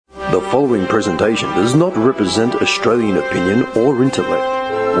The following presentation does not represent Australian opinion or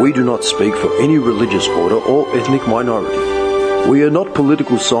intellect. We do not speak for any religious order or ethnic minority. We are not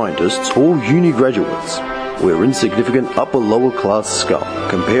political scientists or uni graduates. We're insignificant upper-lower class scum,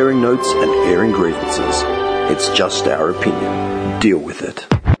 comparing notes and airing grievances. It's just our opinion. Deal with it.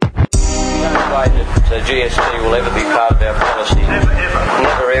 No way that the GST will ever be part of our policy. Never ever.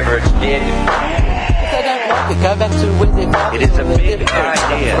 Never ever. It's dead. If they don't like it, go back to where they're from. It is a big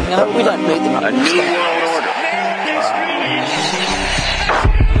idea. No, we don't need them. A new world order.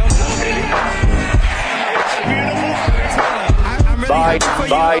 By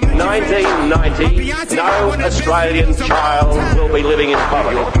 1990, no Australian child will be living in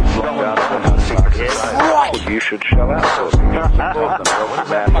poverty. Right. You should show us.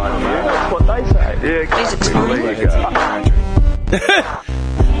 That's what they say. Yeah, there you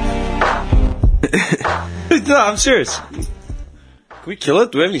go. No, I'm serious. Can we kill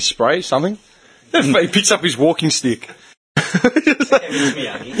it? Do we have any spray, something? He picks up his walking stick.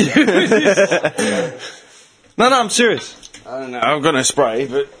 No, I'm serious. I don't know. I've got no spray,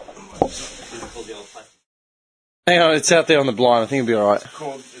 but Hang on, it's out there on the blind. I think it'll be alright.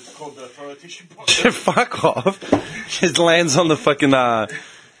 it's called the throw a tissue box. Fuck off. Just lands on the fucking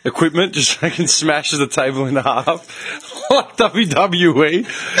equipment, just fucking smashes the table in half. Like WWE.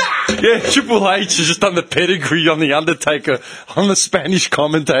 Yeah, Triple H has just done the pedigree on The Undertaker on the Spanish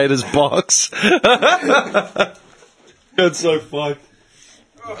commentator's box. That's so fucked.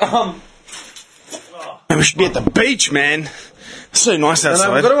 We should be at the beach, man. It's so nice And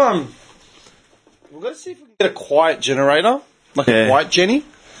outside. we've got to see if we can get a quiet generator, like a Yeah. quiet Jenny.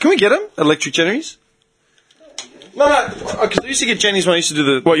 Can we get them? Electric Jennies? No, because I used to get Jennies when I used to do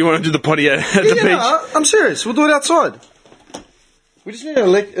the... What, you want to do the potty at the beach? No, I'm serious. We'll do it outside. We just need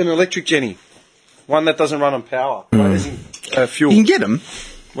an electric Jenny. One that doesn't run on power. Like, isn't, fuel. You can get them.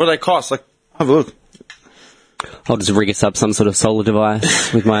 What do they cost? Like, Have a look. I'll just rig us up some sort of solar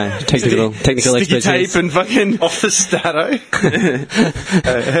device with my technical Sticky expertise. tape and fucking... off the stato.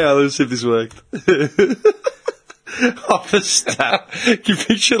 Hang on, let's see if this worked. Off the stat. Can you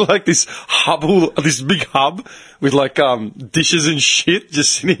picture like this this big hub with like dishes and shit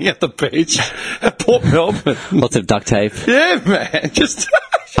just sitting at the beach at Port Melbourne? Lots of duct tape, Yeah, man. Just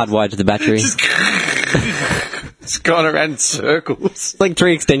hardwired to the battery. it's gone around in circles. Like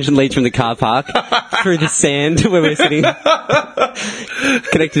 3 extension leads from the car park through the sand where we're sitting,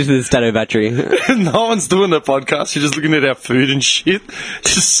 connected to the Stato battery. No one's doing the podcast. You're just looking at our food and shit.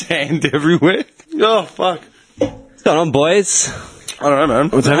 Just sand everywhere. Oh, fuck. What's going on, boys? I don't know, man.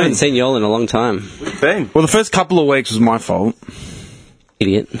 What's I haven't happening? seen y'all in a long time. Bang. Well, the first couple of weeks was my fault.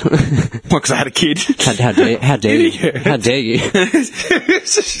 Idiot. Because I had a kid. How dare you? How dare you?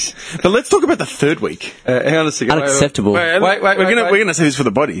 But let's talk about the third week. Hang on a second. Unacceptable. Wait. We're gonna say this for the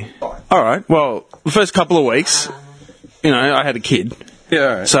body. All right. Well, the first couple of weeks, I had a kid, Yeah,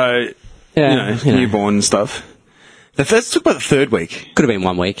 all right. so Yeah, you know. newborn and stuff. Let's talk about the third week. Could have been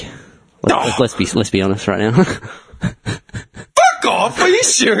 1 week. Let's be honest right now. Fuck off! Are you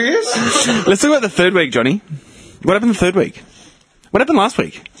serious? Let's talk about the third week, Johnny. What happened the third week? What happened last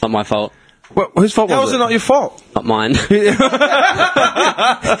week? Not my fault. Whose fault How was was it not your fault? Not mine. Whose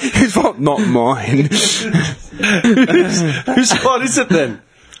fault? Not mine. Whose fault is it then?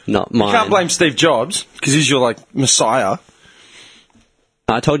 Not mine. You can't blame Steve Jobs because he's your messiah.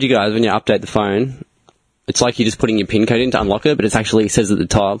 I told you guys when you update the phone, it's like you're just putting your PIN code in to unlock it, but it actually says at the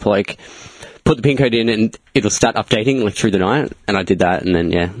top, like, put the PIN code in and it'll start updating through the night. And I did that, and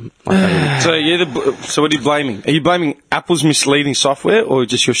then So what are you blaming? Are you blaming Apple's misleading software or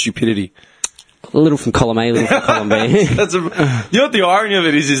just your stupidity? a little from column A, a little from column B. You know what the irony of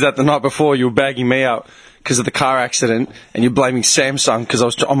it is that the night before you were bagging me out because of the car accident, and you're blaming Samsung because I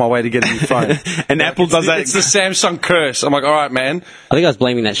was on my way to get a new phone. And Apple does that. It's the Samsung curse. I'm like, all right, man. I think I was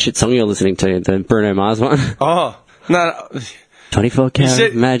blaming that shit song you're listening to, the Bruno Mars one. Oh no. 24 karat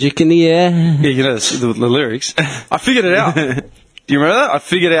said- magic in the air. Yeah, you know the lyrics. I figured it out. Do you remember that? I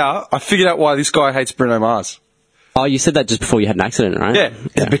figured out why this guy hates Bruno Mars. Oh, you said that just before you had an accident, right?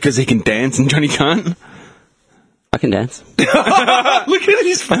 Yeah. Because he can dance and Johnny can't. I can dance. Look at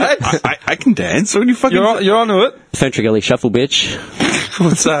his face. I can dance. What are you fucking... You're onto it. Ventricle shuffle, bitch.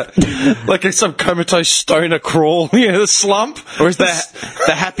 What's that? Like some comatose stoner crawl. Yeah, the slump. Or is that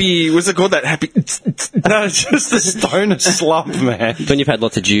the happy... What's it called? That happy... No, it's just the stoner slump, man. When you've had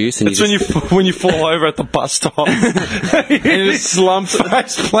lots of juice and It's you just... when you fall over at the bus stop and you slump,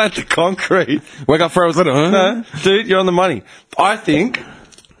 face plant the concrete. Wake up 4 hours later, huh? No, dude, you're on the money. I think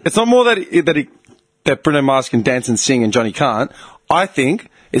it's not more that Bruno Mars can dance and sing and Johnny can't. I think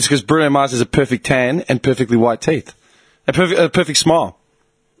it's because Bruno Mars has a perfect tan and perfectly white teeth, a perfect smile.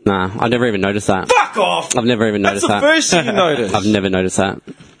 Nah, I've never even noticed that. Fuck off! I've never even That's noticed the that. first thing you notice. I've never noticed that.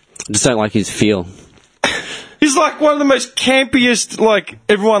 I just don't like his feel. He's like one of the most campiest, like,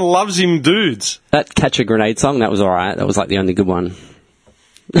 everyone loves him dudes. That Catch a Grenade song, that was alright. That was like the only good one.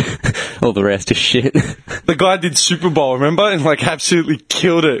 All the rest is shit. The guy did Super Bowl, remember? And, like, absolutely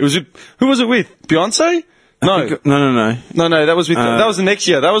killed it. Who was it with? Beyonce? No. No. That was with, that was the next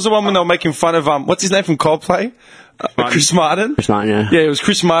year. That was the one when they were making fun of, what's his name from Coldplay? Chris Martin. Chris Martin, yeah. Yeah, it was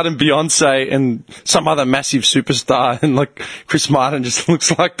Chris Martin, Beyonce, and some other massive superstar, and like Chris Martin just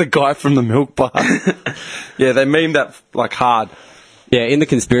looks like the guy from the Milk Bar. Yeah, they memed that like hard. Yeah, in the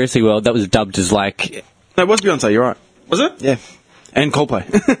conspiracy world, that was dubbed as like... No, it was Beyonce, you're right. Was it? Yeah. And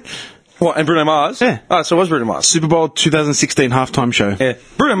Coldplay. What, and Bruno Mars? Yeah. Oh, so it was Bruno Mars. Super Bowl 2016 halftime show. Yeah.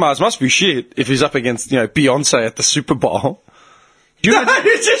 Bruno Mars must be shit if he's up against, Beyonce at the Super Bowl. You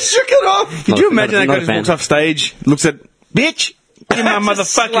just shook it off. Could you imagine that not guy a just fan. walks off stage, looks at, bitch, give my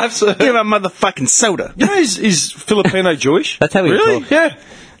slaps her. motherfucking soda. You know he's Filipino Jewish? That's how we Really? talk. Yeah.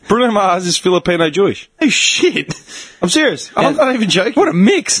 Bruno Mars is Filipino Jewish. Oh shit. I'm serious. I'm not even joking. What a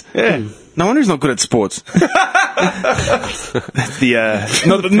mix. Yeah. No wonder he's not good at sports. That's the,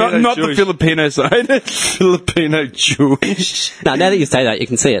 not the Jewish. Filipino side. Filipino Jewish. No, now that you say that, you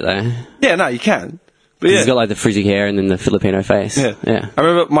can see it though. Yeah, no, you can. But He's got like the frizzy hair and then the Filipino face. Yeah. Yeah. I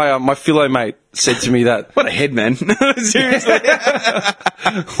remember my philo mate said to me that. What a head, man. Seriously.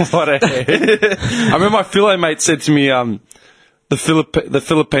 What a head. I remember my philo mate said to me, the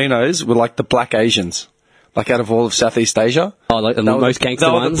Filipinos were like the black Asians. Like out of all of Southeast Asia. Oh, like the They were most gangster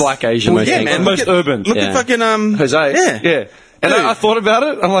they were ones? the black Asians. Most Yeah, gangster man. ones. Most urban. Look Yeah. at fucking, Jose. Yeah. And Dude. I thought about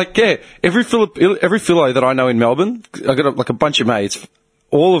it. I'm like, yeah, every philo that I know in Melbourne, I got like a bunch of mates.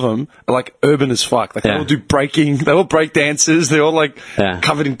 All of them are like urban as fuck. Like they Yeah. all do breaking. They all break dances. They're all like Yeah.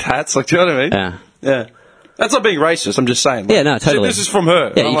 covered in tats. Like, do you know what I mean? Yeah. Yeah. That's not being racist. I'm just saying. Like, Yeah, no, totally. This is from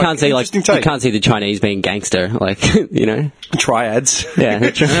her. Yeah, I'm you like, can't see like interesting take. you can't see the Chinese being gangster, like Triads.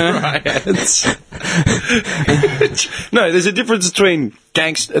 Yeah. Triads. No, there's a difference between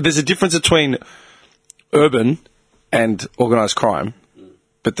There's a difference between urban and organised crime,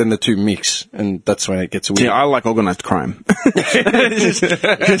 but then the two mix, and that's when it gets weird. Yeah, I like organised crime.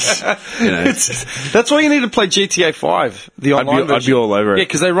 That's why you need to play GTA 5, the online version. I'd be all over it. Yeah,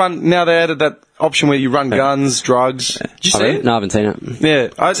 because they added that option where you run guns, drugs. Did you see it? No, I haven't seen it. Yeah,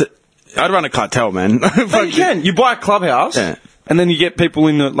 I'd run a cartel, man. no, you can. You buy a clubhouse, Yeah. and then you get people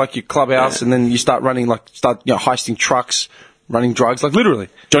in your clubhouse, and then you start running heisting trucks, running drugs, like literally.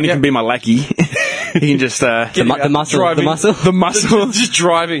 Johnny Yeah. can be my lackey. He can just The muscle, driving. the muscle. Just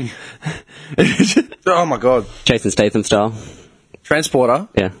driving. Oh my god. Jason Statham style. Transporter.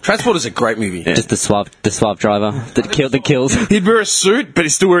 Yeah. Transporter's a great movie. Just the suave driver that kills. He'd wear a suit, but he'd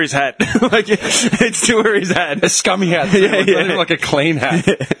still wear his hat. Like, he'd still wear his hat. A scummy hat. Too. Yeah, Not yeah. even like a clean hat.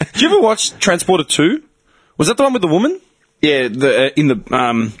 Did you ever watch Transporter 2? Was that the one with the woman? Yeah, No,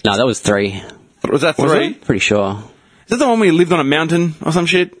 that was 3. Was that 3? Was it? Pretty sure. is that the one where he lived on a mountain or some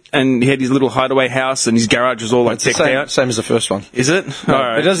shit? And he had his little hideaway house and his garage was all like decked out? Same as the first one. Is it? No, All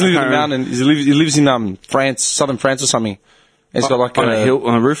right. he doesn't live in I the can't mountain. He lives in France, southern France or something. He's got like remember. On a hill,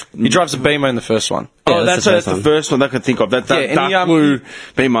 on a roof? He drives a Beamer in the first one. Yeah, Oh, that's that's the the first first one that I could think of. That Yeah, and dark he, blue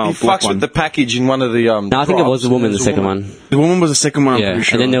female He black fucks one. with the package in one of the. No, I think it was the woman in the second one. The woman was the second one, I'm Yeah, pretty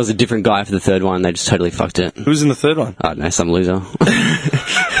sure. and then there was a different guy for the third one. They just totally fucked it. Who's in the third one? I don't know, some loser.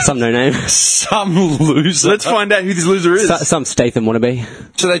 Some no name. Some loser. Let's find out who this loser is. Some Statham wannabe.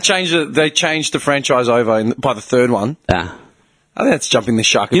 So they changed it. They changed the franchise over by the third one. Yeah. I think that's jumping the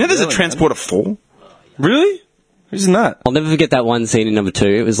shark. You know there's a early, man. Transporter 4? Really? Who's in that? I'll never forget that one scene in number 2.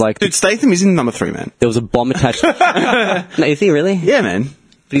 It was like Dude, Statham is in number 3, man. there was a bomb attached. No, you think really? Yeah, man.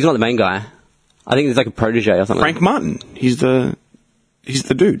 But he's not the main guy. I think there's like a protege or something. Frank Martin. He's the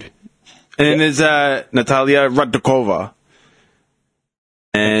dude. And then there's Natalia Radkova.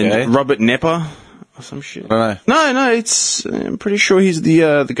 And Okay. Robert Nepper or some shit. I don't know. No, it's I'm pretty sure he's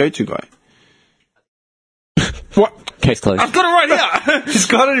the go-to guy. What? Case closed. I've got it right here. He's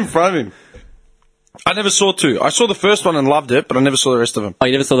got it in front of him. I never saw 2. I saw the first one and loved it, but I never saw the rest of them. Oh,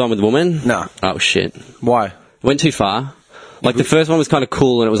 you never saw the one with the woman? No. Oh shit. Why? Went too far. Like the first one was kind of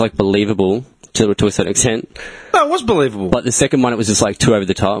cool and it was like believable to a certain extent. No, it was believable. But the second one, it was just like too over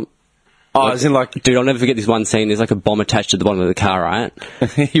the top. Oh, as in like, Dude, I'll never forget this one scene. There's like a bomb attached to the bottom of the car, right?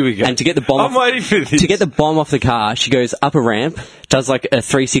 here we go. And to get the bomb I'm waiting for this. to get the bomb off the car, she goes up a ramp, does like a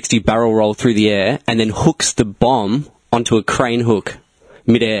 360 barrel roll through the air, and then hooks the bomb onto a crane hook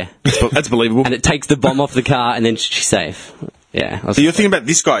midair. That's believable. And it takes the bomb off the car, and then she's safe. Yeah. I was- So you're thinking about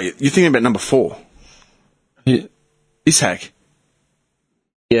this guy. You're thinking about number 4. Yeah. Ishak.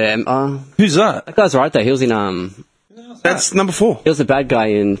 yeah. Who's that? That guy's right though. He was in That's number 4. He was the bad guy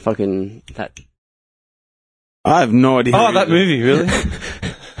in fucking that. I have no idea. Oh, that movie, really?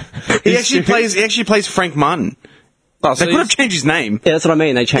 He actually plays Frank Martin. Oh, so They could have changed his name. Yeah, that's what I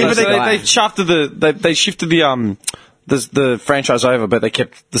mean. They changed but the guy. they shafted they shifted the franchise over, but they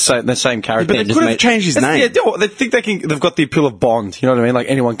kept the same character. But they just could have made- changed his name. Yeah, they think they've got the appeal of Bond. You know what I mean? Like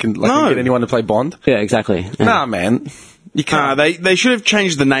anyone can get anyone to play Bond. Yeah, exactly. Yeah. Nah, man, you can't. They should have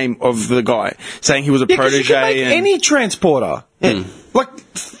changed the name of the guy, saying he was a Yeah, 'cause protege. you can make and any transporter. Like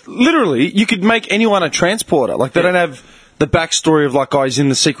literally, you could make anyone a transporter. Like they don't have the backstory of like, oh, he's in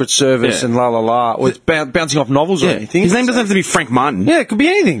the Secret Service Yeah. and la la la, or it's bouncing off novels or anything. His name doesn't have to be Frank Martin. Yeah, it could be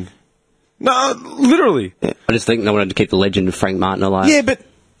anything. No, literally. I just think they wanted to keep the legend of Frank Martin alive. Yeah, but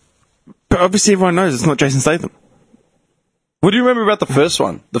obviously everyone knows it's not Jason Statham. What do you remember about the first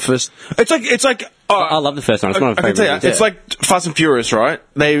one? The first. It's like. I love the first one. It's one of my I can tell you, favourites. it's like Fast and Furious, right?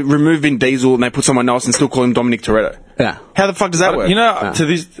 They remove Vin Diesel and they put someone else and still call him Dominic Toretto. Yeah. How the fuck does that work? You know, that's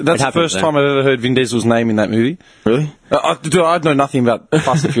the happens, first yeah. time I've ever heard Vin Diesel's name in that movie. Really? I know nothing about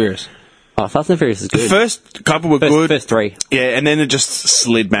Fast and Furious. Oh, Fast and Furious is The good. first couple were good. First 3. Yeah, and then it just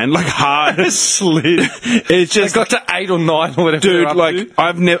slid, man. Like hard. Slid. It's They just, got to 8 or 9 or whatever. they're dude, up like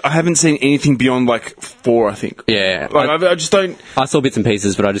to. I haven't seen anything beyond like 4, I think. Yeah. Like I just don't. I saw bits and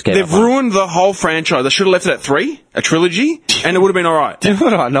pieces, but I just gave They've up. on it. ruined the whole franchise. They should have left it at 3, a trilogy, and it would have been all right. Do you know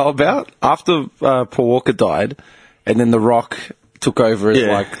what I know about? After Paul Walker died, and then The Rock took over as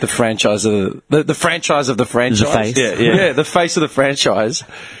Yeah. like the franchise of the franchise of the franchise. face. Yeah, the face of the franchise.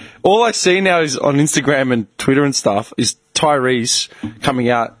 All I see now is on Instagram and Twitter and stuff is Tyrese coming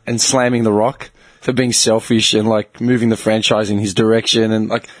out and slamming The Rock for being selfish and like moving the franchise in his direction and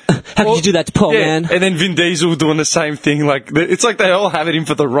like. How could you do that to Paul, man? And then Vin Diesel doing the same thing. Like it's like they all have it in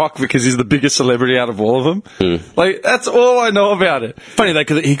for The Rock because he's the biggest celebrity out of all of them. Like that's all I know about it. Funny though,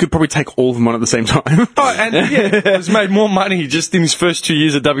 because he could probably take all of them on at the same time. Oh, and yeah, he's made more money just in his first 2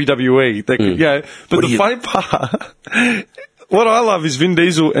 years of WWE. They could, yeah, but What the do you- funny part, what I love is Vin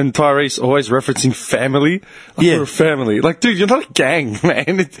Diesel and Tyrese always referencing family. Like, Yeah. we're a family. Like, dude, you're not a gang,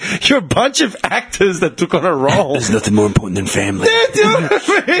 man. You're a bunch of actors that took on a role. There's nothing more important than family. Yeah, do you know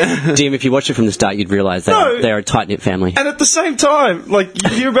what I mean? Jim, if you watch it from the start, you'd realise that No. they're a tight-knit family. And at the same time, like, you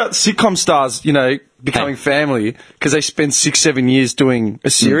hear about sitcom stars, you know, becoming family because they spend 6-7 years doing a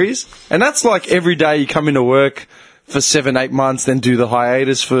series. And that's like every day you come into work for 7-8 months, then do the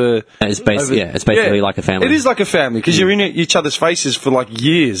hiatus for. It's basically like a family. It is like a family because you're in each other's faces for like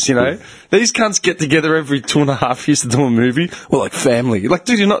years. You know, these cunts get together every 2.5 years to do a movie. We're like family. Like,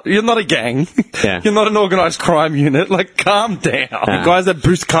 dude, you're not a gang. Yeah. You're not an organised crime unit. Like, calm down. Guys that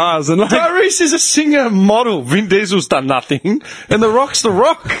boost cars and like. Tyrese is a singer model. Vin Diesel's done nothing, and The Rock's The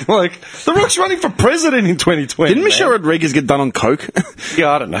Rock. Like, The Rock's running for president in 2020. Didn't Michelle Rodriguez get done on coke?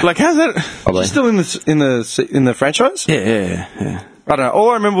 Yeah, I don't know. Like, how's that? Probably. She's still in the franchise. Yeah. I don't know. All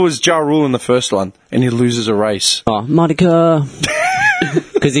I remember was Ja Rule in the first one, and he loses a race. Oh, Monica.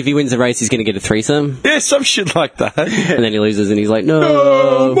 Because if he wins the race, he's going to get a threesome, Yeah, some shit like that. and then he loses, and he's like,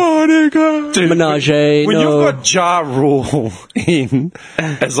 Oh, no, Monica. Dude, Menage, when no. you've got Ja Rule in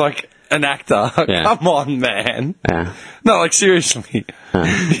as like an actor, Yeah. come on, man. Yeah. No, like seriously,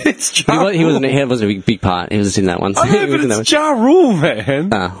 it's Ja He Rule. wasn't a big part. He was just in that one. I know, He was in but that it's Ja Rule, man.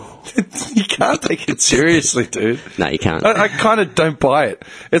 one. Oh, You can't take it seriously, dude. no, you can't. I kind of don't buy it.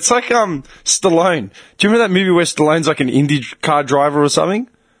 It's like Stallone. Do you remember that movie where Stallone's like an Indy car driver or something?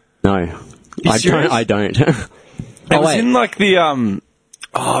 No. serious? I don't. It Oh, was wait. in like the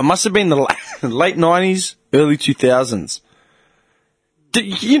it must have been the late 90s, early 2000s. Do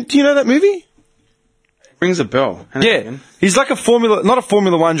you know that movie? Rings a bell. Yeah, he's like not a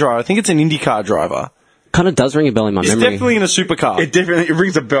Formula One driver. I think it's an IndyCar driver. Kind of does ring a bell in my He's memory. definitely in a supercar. It definitely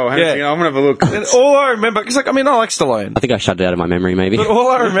rings a bell. Yeah. I'm gonna have a look. And all I remember, because I like Stallone. I think I shut it out of my memory, maybe. But all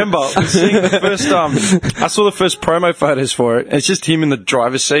I remember was seeing the first. I saw the first promo photos for it. And it's just him in the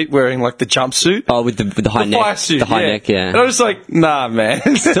driver's seat wearing like the jumpsuit, Oh, with the high the neck. fire suit, The high neck, yeah. And I was like, nah, man.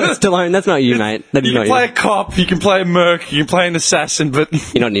 Stallone, that's not you, mate. That is You not can play you. a cop, you can play a merc, you can play an assassin, but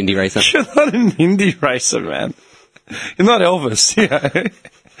You're not an indie racer. you're not an indie racer, man. You're not Elvis. Yeah.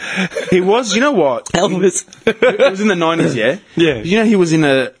 He was, you know what? Elvis. It was in the 90s, yeah? Yeah. You know he was in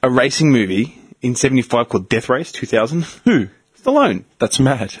a racing movie in 75 called Death Race 2000? Who? Stallone. That's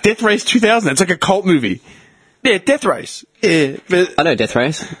mad. Death Race 2000. It's like a cult movie. Yeah, Death Race. Yeah, but I know Death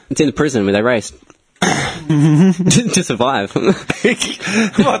Race. It's in the prison where they race. to survive.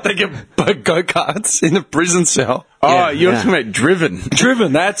 What, they get go-karts in a prison cell? you're yeah. talking about Driven.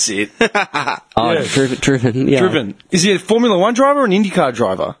 Driven, that's it. Oh, Yeah. driven. Yeah. Driven. Is he a Formula One driver or an IndyCar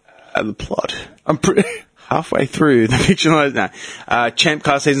driver? The plot. I'm pretty... Halfway through the fictionalized, Champ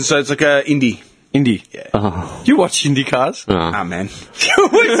Car season, so it's like a indie. Indy. Oh. You watch Indy cars? Ah, man.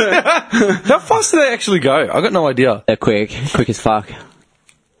 How fast do they actually go? I got no idea. They're quick as fuck.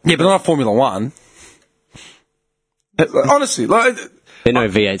 Yeah, but not Formula One. Honestly, like, They're no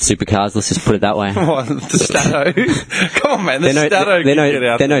V8 supercars, let's just put it that way. what, the Stato. Come on, man, the They're no, Stato. they're can get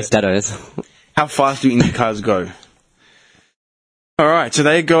out no there. Statos. How fast do Indy cars go? All right, so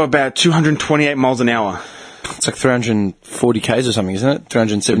they go about 228 miles an hour. It's like 340 k's or something, isn't it?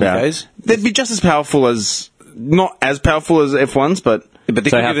 370 k's. They'd be just as powerful as, not as powerful as F1s, but But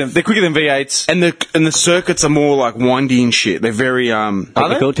they're quicker than V8s. and the circuits are more like windy and shit. They're very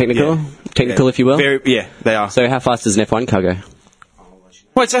Technical, if you will. they are. So how fast does an F1 car go?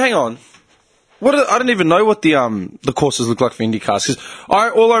 Wait, so hang on. I don't even know what the courses look like for Indy cars, because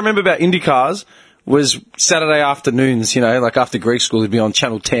all I remember about Indy cars was Saturday afternoons, like after Greek school, it'd be on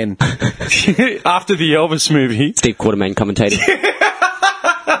Channel 10 after the Elvis movie. Steve Quartermain commentating.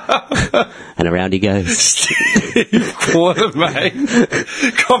 And around he goes. Steve Quartermain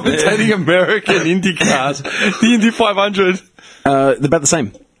commentating American Indy cars, the Indy 500. They're about the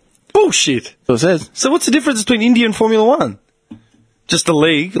same. Bullshit. So it says. So what's the difference between Indy and Formula One? Just the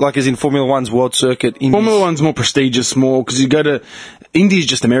league, like as in Formula One's World Circuit. Indy's. Formula One's more prestigious, because you go to Indy is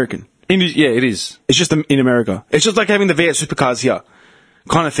just American. Indy, yeah, it is. It's just in America. It's just like having the V8 supercars here,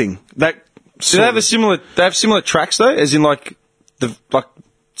 kind of thing. Do they have similar tracks though, as in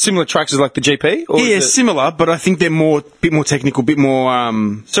similar tracks as like the GP? Or yeah, is it... similar, but I think they're bit more technical, bit more.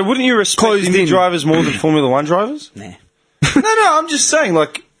 So wouldn't you respect closed Indy in. drivers more than Formula One drivers? Nah. No, I'm just saying,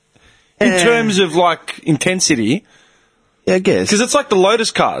 like, in terms of like intensity. Yeah, I guess. Because it's like the Lotus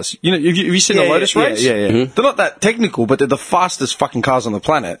cars. Have you seen the Lotus race? Yeah. They're not that technical, but they're the fastest fucking cars on the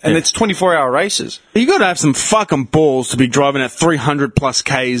planet. And it's 24-hour races. You got to have some fucking balls to be driving at 300 plus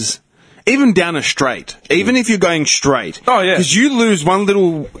Ks, even down a straight. Even if you're going straight. Oh, yeah. Because you lose one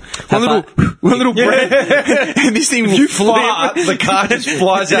little breath, and this thing will You fart, the car just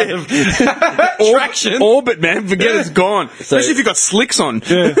flies out of traction. Orbit, man. Forget it's gone. Especially if you've got slicks on.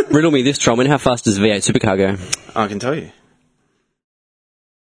 Yeah. Riddle me this, Trollman. How fast does a V8 supercar go? I can tell you.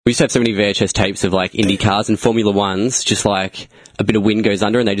 We used to have so many VHS tapes of like Indy cars and Formula Ones, just like a bit of wind goes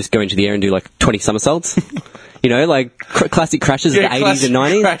under and they just go into the air and do like 20 somersaults. Like classic crashes of the 80s and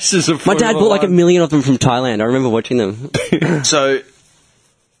 90s. Crashes of My dad Formula bought like 1. 1 million of them from Thailand. I remember watching them. So,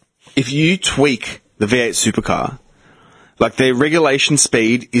 if you tweak the V8 supercar, like their regulation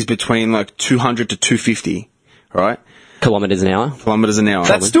speed is between like 200 to 250, right? Kilometres an hour. Kilometers an hour.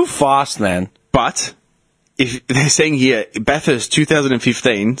 That's still fast, man. But if they're saying here, Bathurst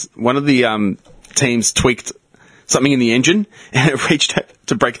 2015, one of the teams tweaked something in the engine and it reached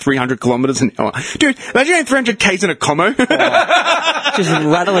to break 300 kilometers an hour. Dude, imagine having 300 Ks in a Como. Just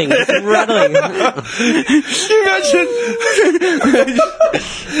rattling. You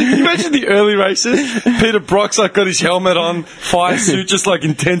imagine the early races. Peter Brock's like got his helmet on, fire suit, just like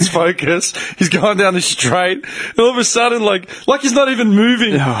intense focus. He's going down the straight, and all of a sudden, like he's not even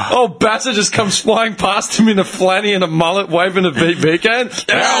moving. Basser just comes flying past him in a flanny and a mullet, waving a VP can.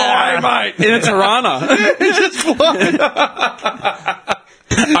 Hey, mate, In a Tirana. He's just flying.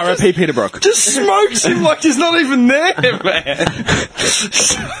 R.I.P. Peter Brock. Just smokes him like he's not even there, man.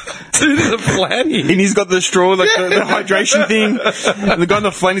 Dude, in a flanny. And he's got the straw, like the hydration thing. And the guy on the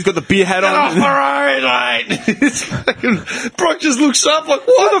flanny's got the beer hat Get off on. the road, mate! It's fucking, Brock just looks up like,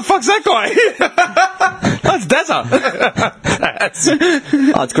 what the fuck's that guy? That's Dazza.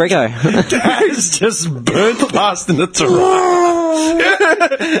 Oh, it's Grego. Daz just burnt past in a Tirana.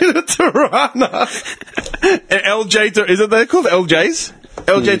 In a Tirana. LJ, is it they called LJs?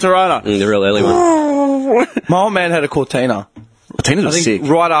 LJ Tirana. The real early one. My old man had a Cortina. Cortinas I are think sick.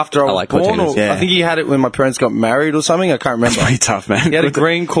 right after I was like born. Cortinas, yeah. I think he had it when my parents got married or something. I can't remember. Pretty tough, man. He had a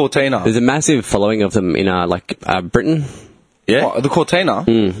green Cortina. There's a massive following of them in Britain. Yeah. What, the Cortina?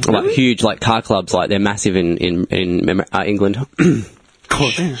 Like huge like car clubs, like they're massive in England.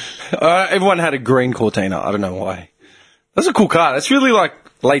 Everyone had a green Cortina. I don't know why. That's a cool car. That's really like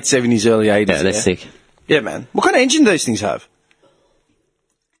late 70s, early 80s. Yeah, they're sick. Yeah, man. What kind of engine do these things have?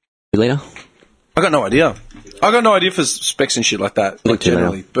 2 litre? I got no idea. I got no idea for specs and shit like that, like 2 litre.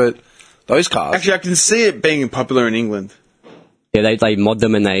 generally. But those cars. Actually, I can see it being popular in England. Yeah, they mod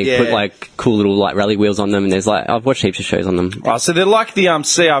them and they Yeah. put like cool little like rally wheels on them, and there's like I've watched heaps of shows on them. Right, so they're like the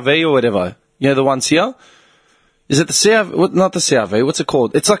CRV or whatever. You know the ones here? Is it the CRV? What, not the CRV. What's it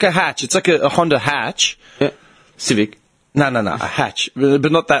called? It's like a hatch. It's like a Honda hatch. Yeah. Civic. No, a hatch.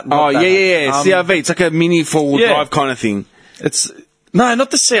 But not that. Oh, Not that yeah. hatch. CRV. It's like a mini four-wheel yeah. drive kind of thing. It's no,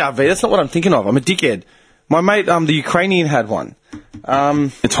 not the CRV. That's not what I'm thinking of. I'm a dickhead. My mate, the Ukrainian had one.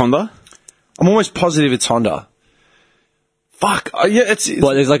 It's Honda? I'm almost positive it's Honda. fuck. Yeah, it's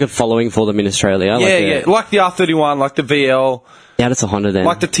Well, there's like a following for them in Australia. like the R31, like the VL, Yeah, that's a Honda then.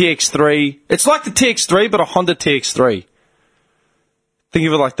 like the TX3. It's like the TX3, but a Honda TX3. Think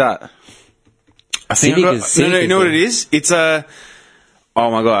of it like that. I think Civic I've is- got, Civic no, is you know what the- it is? It's a. Oh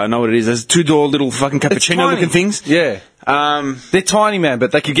my god, I know what it is. There's 2-door little fucking cappuccino looking things. Yeah. They're tiny, man,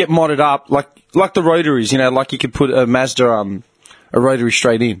 but they could get modded up like the rotaries, you know, like you could put a Mazda, a rotary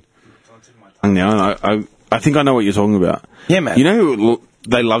straight in. Now, I think I know what you're talking about. Yeah, man. You know who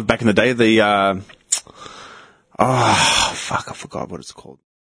they loved back in the day? The fuck, I forgot what it's called.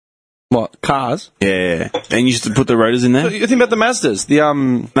 What, cars? Yeah, and you used to put the rotors in there. You think about the Mazdas, the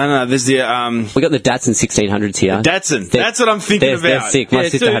No, there's the We got the Datsun 1600s here. Datsun. They're- That's what I'm thinking they're, about. They're sick. My Yeah,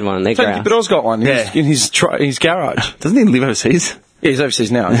 sister dude, had one. They're Frankie great. Bedell's got one Yeah. in his garage. Doesn't he live overseas? Yeah, he's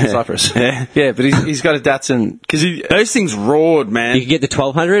overseas now. He's in Cyprus. Yeah. But he's got a Datsun because he. Those things roared, man. You could get the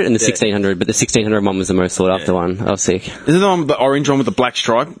 1200 and the 1600, but the 1600 one was the most sought after one. I was sick. Is it the one with the orange one with the black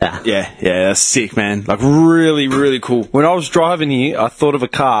stripe? Yeah. Yeah, that's sick, man. Like really, really cool. When I was driving here, I thought of a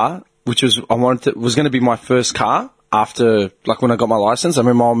car which was was going to be my first car after like when I got my license. I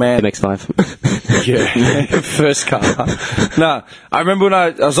remember my old man. MX-5. Yeah, first car. No, I remember when I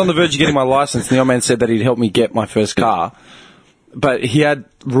was on the verge of getting my license, and the old man said that he'd help me get my first car. But he had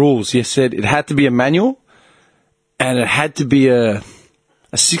rules. He said it had to be a manual, and it had to be a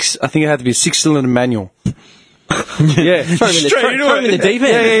six. I think it had to be a 6-cylinder manual. Yeah, Throw him in the deep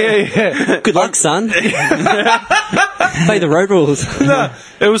end. Yeah. Good luck, son. Play the road rules. No,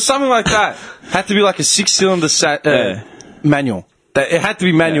 it was something like that. Had to be like a 6-cylinder manual. It had to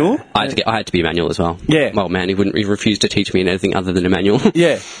be manual. I had to be manual as well. Yeah. Well, man, he refused to teach me anything other than a manual.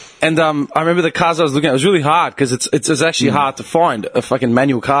 Yeah, and I remember the cars I was looking at. It was really hard because it's actually hard to find a fucking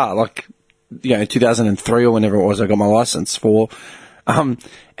manual car, like 2003 or whenever it was I got my license for. And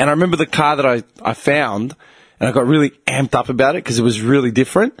I remember the car that I found, and I got really amped up about it because it was really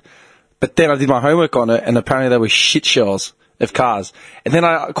different. But then I did my homework on it, and apparently they were shit shells of cars. And then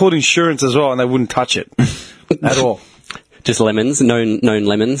I called insurance as well, and they wouldn't touch it at all. Just lemons, known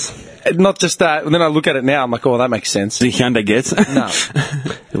lemons. And not just that. And then I look at it now, I'm like, oh, that makes sense. The Hyundai gets. No,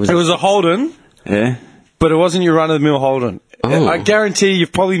 it was a Holden. Yeah. But it wasn't your run-of-the-mill Holden. Oh. I guarantee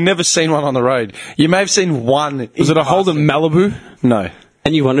you've probably never seen one on the road. You may have seen one. Was it a Holden Malibu? No.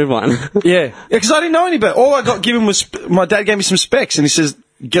 And you wanted one. Yeah. Because I didn't know any better. All I got given was... my dad gave me some specs, and he says,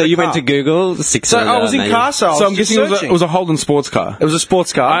 get So a you car. went to Google, So I was in car sales. So I'm just guessing searching. it was a Holden sports car. It was a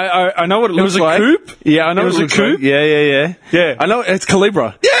sports car. I know what it looks was a like. coupe? Yeah, I know It was what a looks like. coupe? Yeah. Yeah. I know it's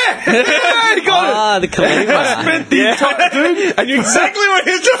Calibra. Yeah! You got the Calibra. spent the entire... Dude, I knew exactly what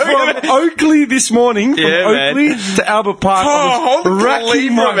you're talking from about. Oakley this morning, from Yeah, man. Oakley to Albert Park, I was Holden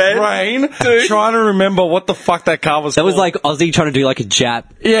racking Calibra, my man. brain Dude. trying to remember what the fuck that car was That was called. like Aussie trying to do like a Jap.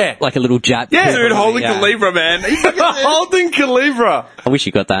 Yeah. Like a little Jap. Yeah, Dude, Holden Yeah. Calibra, man. Holden Calibra. I wish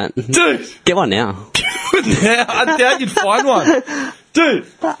you got that. Dude. Get one now. Yeah, I doubt you'd find one. Dude,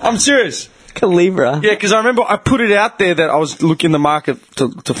 I'm serious. Calibra. Yeah, because I remember I put it out there that I was looking in the market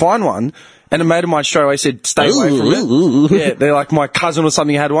to find one, and a mate of mine straight away said, stay away from it. Yeah, they're like, my cousin or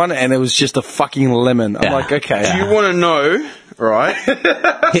something had one, and it was just a fucking lemon. I'm Yeah. like, okay. Do you want to know, right?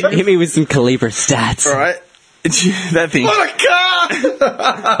 Hit me with some Calibra stats. Right? That thing. What a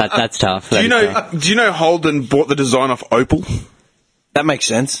car! That's tough. Do you know Holden bought the design off Opel? That makes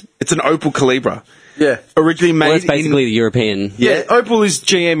sense. It's an Opel Calibra. Yeah. Originally made Well, it's basically the European. Yeah, Opel is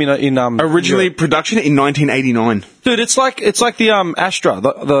GM in originally Europe. production in 1989. Dude, it's like the Astra,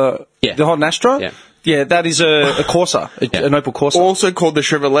 the Yeah. Holden Astra. Yeah. Yeah, that is a Corsa, an Opel Corsa. Also called the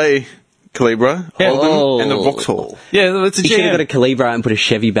Chevrolet Calibra, Yeah. Holden, Oh. and the Vauxhall. Yeah, it's a You should have GM. got a Calibra and put a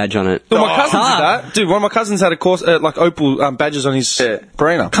Chevy badge on it. Dude, my cousin Ah. did that. Dude, one of my cousins had a course, like Opel badges on his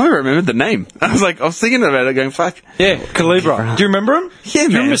Barina. Can't remember the name. I was thinking about it, going fuck. Yeah, Calibra. Do you remember him? Yeah, Do you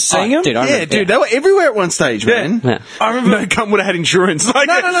man. remember seeing him? dude, I Yeah, remember- dude, they were everywhere at one stage, man. Yeah. I remember. No gun would have had insurance. Like,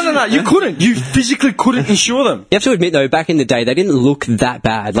 No. You couldn't. You physically couldn't insure them. You have to admit though, back in the day, they didn't look that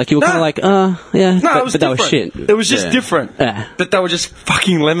bad. Like you were No. kind of like, yeah, No, but, it was but they were different. shit. It was just Yeah. different. Yeah. But they were just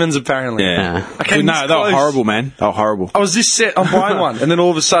fucking lemons, apparently. Yeah. I came No, this they were close. horrible, man. They were horrible. I was this set on buying one, and then all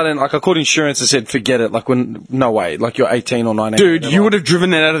of a sudden, like, I called insurance and said, forget it. Like, no way. Like, you're 18 or 19. Dude, you would have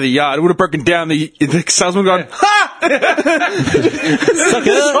driven that out of the yard. It would have broken down. The salesman gone, ha!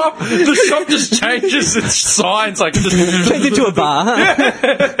 The shop just changes its signs, like, Turns into a bar.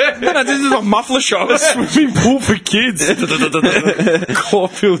 No, this is a muffler shop. swimming pool for kids.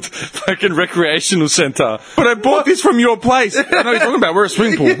 Caulfield fucking recreational centre. But I bought this from your place. I know what you're talking about. We're a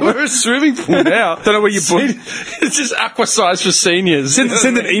swimming pool. We're a swimming swimming pool now. Don't know where you put. It's just aqua size for seniors.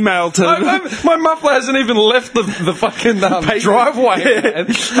 Send an email to. My muffler hasn't even left the fucking driveway. Man.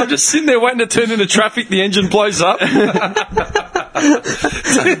 I'm just sitting there waiting to turn into traffic. The engine blows up.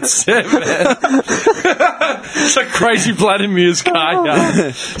 It's it, man. It's like Crazy Vladimir's car.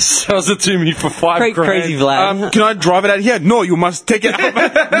 Yeah. Sells it to me for $5,000. Crazy Vlad. Can I drive it out here? No, you must take it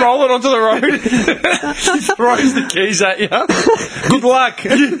out, roll it onto the road. He throws the keys at you. Good luck.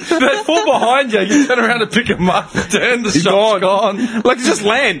 They fall behind you. You turn around to pick him up. Turn the shop's gone. Like, just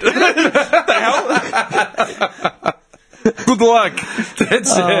land. What the hell? Good luck. Oh,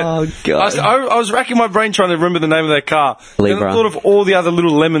 That's it. God. I was racking my brain trying to remember the name of that car. Libra. And I thought of all the other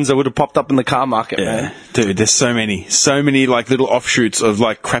little lemons that would have popped up in the car market, man. Dude, there's so many, like little offshoots of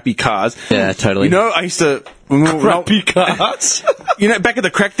like crappy cars. Yeah, totally. You know, I used to Crappy cars. You know, back at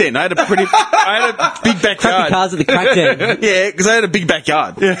the crack den, I had a big backyard. Crappy cars at the crack den. Yeah, because I had a big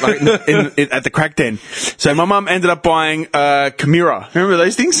backyard like, at the crack den. So my mum ended up buying Chimera. Remember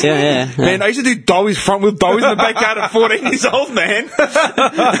those things? Yeah. Man, I used to do dollies, front wheel dollies in the backyard at 14 years old, man. In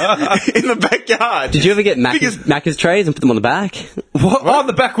the backyard. Did you ever get Macca's trays and put them on the back? What? Oh,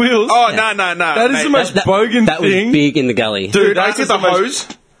 the back wheels. Oh, no. That is the most bogan that thing. was big in the gully. Dude, I that used to was get the the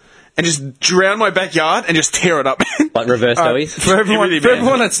hose and just drown my backyard and just tear it up. Like reverse doughies. For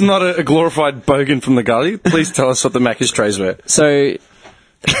everyone that's not a glorified bogan from the gully, please tell us what the Macca's trays were. So,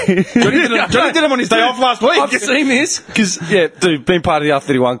 Johnny did them on his day off last week. I've seen this because, yeah, dude, being part of the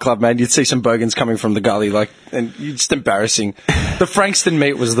R31 club, man, you'd see some bogans coming from the gully, like, and it's just embarrassing. The Frankston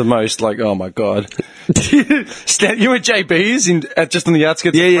meat was the most, like, oh my god. You know at JB's just on the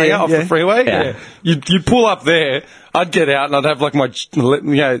outskirts of Freya, off the freeway? Yeah. You'd pull up there, I'd get out and I'd have like my,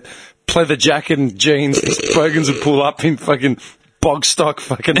 pleather jacket and jeans. Bogans would pull up in fucking bog stock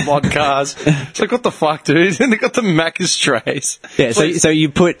fucking mod cars. It's like, what the fuck, dude? And they got the Macca's trays. yeah, so you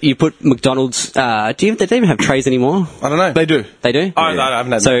put McDonald's, do they even have trays anymore? I don't know. They do. They do? Oh, no, I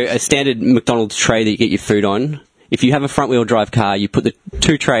haven't had So that. a standard McDonald's tray that you get your food on, if you have a front wheel drive car, you put the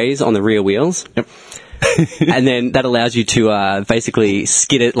two trays on the rear wheels. Yep. And then that allows you to basically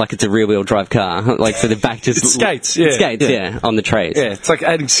skid it like it's a rear wheel drive car. Like, so the back just... It skates, yeah. It skates, yeah, on the trays. Yeah, it's like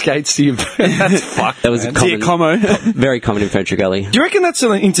adding skates to your... That's fucked, That was a man. common, very common in Furniture Gully. Do you reckon that's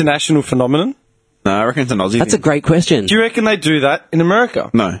an international phenomenon? No, I reckon it's an Aussie That's a thing. great question. Do you reckon they do that in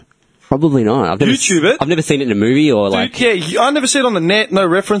America? No. Probably not. I've never YouTube it? I've never seen it in a movie or like... Dude, yeah, I never see it on the net, no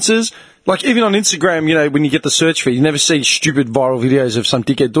references. Like, even on Instagram, you know, when you get the search feed, you never see stupid viral videos of some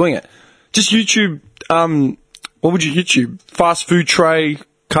dickhead doing it. Just YouTube, what would you YouTube? Fast food tray,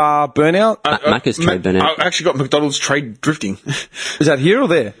 car, burnout? Macca's tray burnout. I actually got McDonald's tray drifting. Is that here or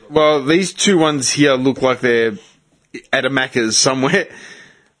there? Well, these two ones here look like they're at a Macca's somewhere.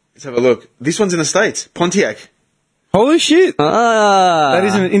 Let's have a look. This one's in the States. Pontiac. Holy shit. Ah. That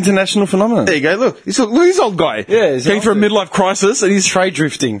is an international phenomenon. There you go, look. Look at this old guy. Yeah, he's Going through a old. midlife crisis and he's... Tray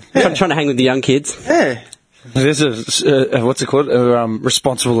drifting. I'm trying to hang with the young kids. Yeah. There's a what's it called? A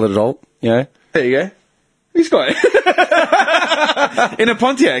responsible adult, you know? There you go. This guy. In a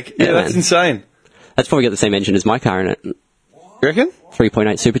Pontiac. Yeah, that's man. insane. That's probably got the same engine as my car in it. You reckon?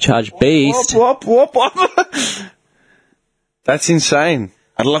 3.8 supercharged beast. Whoop. That's insane.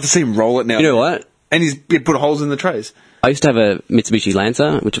 I'd love to see him roll it now. You know what? And he put holes in the trays. I used to have a Mitsubishi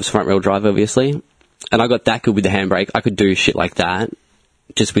Lancer, which was front wheel drive, obviously, and I got that good with the handbrake. I could do shit like that,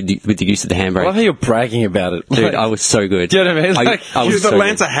 just with the use of the I love handbrake. how you're bragging about it. Dude, I was so good. Do you know what I mean? Like, I was Use the so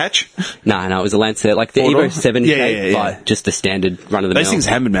Lancer good. hatch. No, it was a Lancer, like the Four-door? Evo 7 Yeah, shape, yeah. but just the standard run of the mill. Those things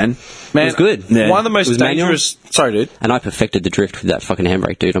hammered, man. man, it was good. Yeah. One of the most It was manual. dangerous... Sorry, dude. And I perfected the drift with that fucking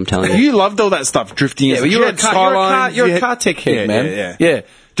handbrake, dude. I'm telling you. You loved all that stuff, drifting. Yeah, but you're a car tech head, man. Yeah.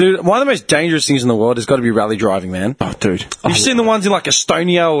 Dude, one of the most dangerous things in the world has got to be rally driving, man. Oh, dude. You've seen the ones in like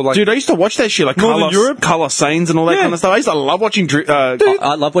Estonia or like... Dude, I used to watch that shit, like Northern Europe? Carlos Sainz and all that Yeah. kind of stuff. I used to love watching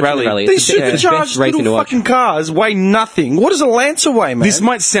I love watching the rally. These It's the best supercharged racing to little watch. fucking cars weigh nothing. What does a Lancer weigh, man? This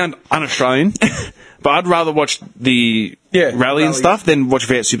might sound un-Australian, but I'd rather watch the rally rally. and stuff than watch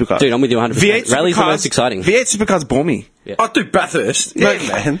V8 supercars. Dude, I'm with you 100%. V8 Rally's the supercars- most exciting. V8 supercars bore me. Oh, dude, Bathurst. Yeah,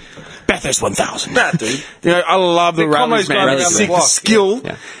 man. Bathurst 1000. Nah, dude. You know, I love the The rallies, combos man. going around the Sick block. skill.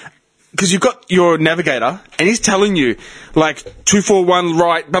 Yeah. Because you've got your navigator, and he's telling you, like, 241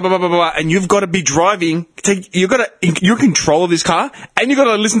 right, blah, blah, blah, blah, blah, and you've got to be driving, you're in control of this car, and you've got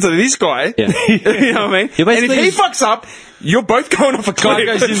to listen to this guy. Yeah. You know what I mean? You're And if basically he just- fucks up, you're both going off a cliff. Guy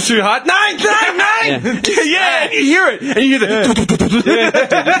goes in too hard. Nine! Yeah, and you hear it. And you hear the...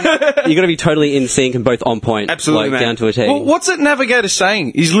 You got to be totally in sync and both on point. Absolutely, like, man. down to a T. Well, what's that navigator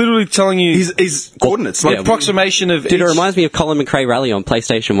saying? He's literally telling you His coordinates. Like, approximation of Dude, each... it reminds me of Colin McRae Rally on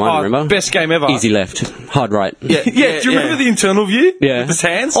PlayStation 1, Oh, remember? best game ever. Easy left, hard right. yeah, do you remember the internal view? Yeah. With his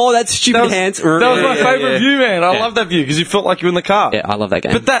hands? Oh, that stupid was, hands. That was my Yeah, favourite yeah. view, man. I Yeah. love that view because you felt like you were in the car. Yeah, I love that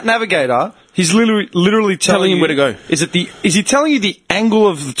game. But that navigator, he's literally telling him you where to go. Is he telling you the angle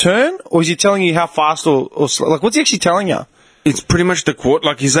of the turn, or is he telling you how fast or slow? Like, what's he actually telling you? it's pretty much the quote.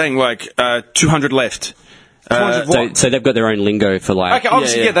 Like, he's saying, 200 left. 200 what? so they've got their own lingo for like Okay,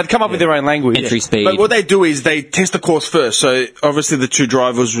 obviously, yeah. they'd come up with their own language. entry speed. But what they do is they test the course first. So obviously the two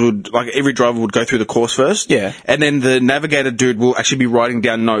drivers would, like every driver would go through the course first. Yeah. And then the navigator dude will actually be writing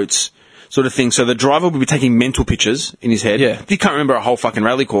down notes, sort of thing. So the driver will be taking mental pictures in his head. Yeah. He can't remember a whole fucking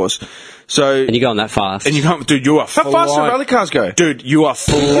rally course. So, and you're going that fast. and you can't, dude, you are How flying. fast do rally cars go? Dude, you are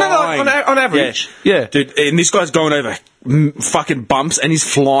flying. No, like on average. Yeah. Dude, and this guy's going over fucking bumps and he's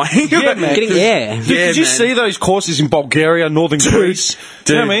flying. Yeah, man. Getting air. Dude, Yeah, did you man. see those courses in Bulgaria, northern Greece?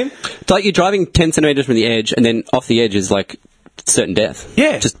 Do you know what I mean? It's like you're driving 10 centimeters from the edge, and then off the edge is like certain death.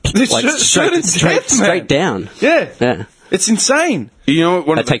 Yeah. Just There's like certain straight death, man. down. Yeah. Yeah. It's insane. You know what?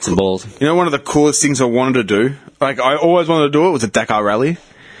 One That of the takes some balls. You know, one of the coolest things I wanted to do, like I always wanted to do it, was a Dakar rally.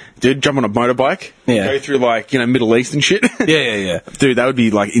 Dude, jump on a motorbike, Yeah. go through like, Middle East and shit. Yeah. Dude, that would be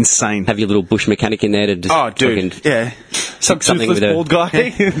like insane. Have your little bush mechanic in there to just Oh, dude. fucking Yeah. Some something toothless with a- bald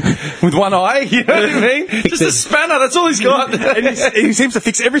guy with one eye, you know what I mean? Just a spanner, that's all he's got. And he seems to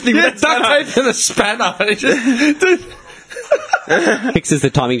fix everything Yeah, with that duct tape and a spanner. He just- Dude, fixes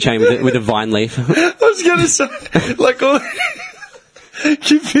the timing chain with a vine leaf. I was going to say, like, all...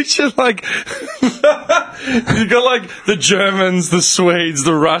 You picture, like, you got, like, the Germans, the Swedes,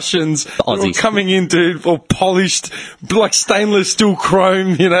 the Russians, they're all Aussies. coming in, dude, all polished, like, stainless steel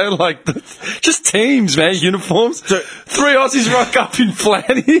chrome, like, just teams, man, uniforms. Three Aussies rock up in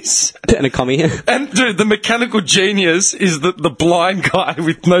flannies. And a commie. And, dude, the mechanical genius is the blind guy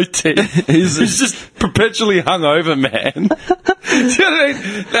with no teeth. He's just perpetually hungover, man. Do you know what I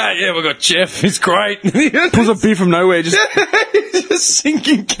mean? Yeah, we got Jeff. He's great. Pulls a beer from nowhere, just Just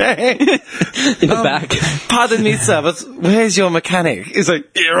sinking can. In the back. Pardon me, sir, but where's your mechanic? He's like,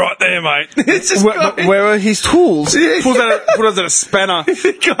 yeah, right there, mate. It's just where are his tools? Yeah. Pulls out a spanner.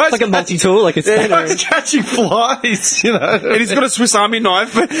 guys, Like a multi-tool, like a spanner. guys catching flies, And he's got a Swiss Army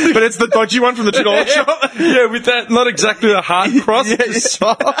knife, but it's the dodgy one from the $2 shop. Yeah, with that, not exactly a hard cross. Yeah, just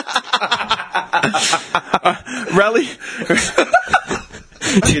soft. Rally.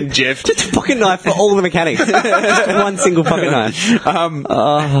 Fucking Jeff. Just a fucking knife for all the mechanics. Just one single fucking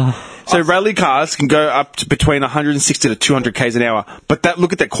knife. So rally cars can go up to between 160 to 200 k's an hour, but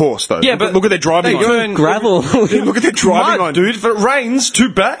look at their course though. Yeah, look, but look at their driving they on. burn Gravel. Look at their driving mud, on, dude. If it rains, too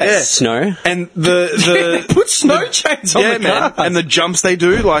bad. Snow. And the Put snow chains on yeah, the man, cars. and the jumps they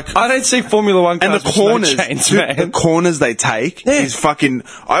do, like. I don't see Formula One And cars the with snow corners, chains, dude, man. the corners they take is fucking.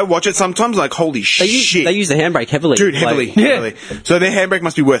 I watch it sometimes, like holy shit, They use the handbrake heavily. dude, Like, heavily, heavily. So their handbrake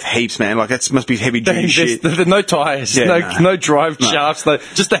must be worth heaps, man. Like that must be heavy duty shit. There's no tyres, Yeah, no drive shafts,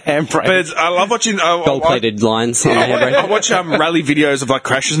 just a handbrake. But I love watching. gold-plated lines on the I handbrake. watch rally videos of like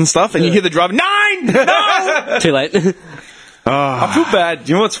crashes and stuff, and you hear the driver 9, no. Too late. I feel bad.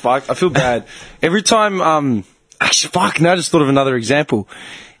 You know what's fucked? I feel bad. Every time, actually, fuck, now I just thought of another example.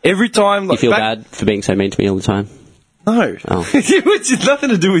 Every time, You like, feel bad for being so mean to me all the time. No. Oh. It's nothing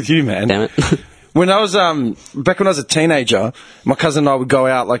to do with you, man. Damn it. When I was, back when I was a teenager, my cousin and I would go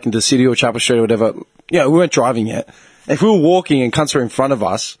out, like, into the city or Chapel Street or whatever. Yeah, we weren't driving yet. If we were walking and cunts were in front of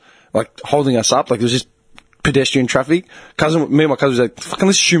us, like, holding us up, like, there was just pedestrian traffic, me and my cousin was like, fucking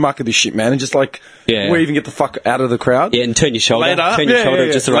let's Schumacher this shit, man, and just, like, Yeah. weave and get the fuck out of the crowd. Yeah, and turn your shoulder. Later. Turn your Yeah, shoulder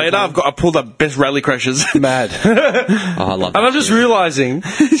yeah, just the yeah. right Later, time. I pulled up best rally crashes. Mad. Oh, I love And that. I'm just realising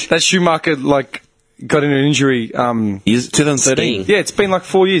that Schumacher, like, got in an injury, Years 2013. Skiing. yeah, it's been like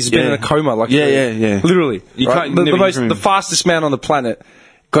 4 years. He's been in a coma, like, Yeah. literally. You right? can't the, never hear from him. the fastest man on the planet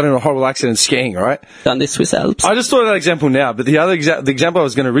got in a horrible accident skiing, right? Done this Swiss Alps. I just thought of that example now, but the other the example I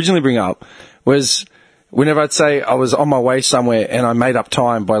was going to originally bring up was whenever I'd say I was on my way somewhere and I made up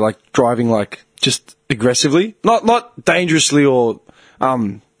time by like driving like just aggressively, not dangerously or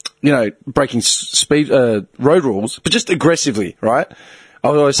breaking speed road rules, but just aggressively, right? I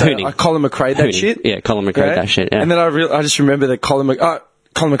would always say Hooning. Colin McRae that Hooning. shit. Yeah, Colin McRae that shit, yeah. And then I just remember that Colin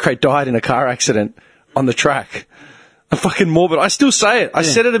McRae died in a car accident on the track. I'm fucking morbid. I still say it. I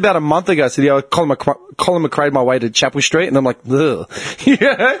said it about a month ago. I said, yeah, Colin McRae my way to Chapel Street, and I'm like, ugh.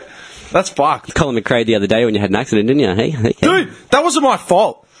 Yeah, that's fucked. Colin McRae the other day when you had an accident, didn't you? Hey. Dude, that wasn't my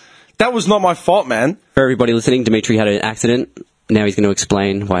fault. That was not my fault, man. For everybody listening, Dimitri had an accident. Now he's going to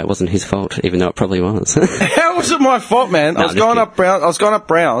explain why it wasn't his fault, even though it probably was. How was it my fault, man? I was going up Browns.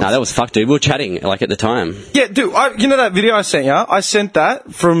 Nah, that was fucked, dude. We were chatting, like, at the time. Yeah, dude, you know that video I sent you? I sent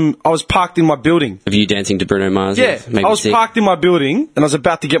that from, I was parked in my building. Of you dancing to Bruno Mars? Yeah, I was parked in my building, and I was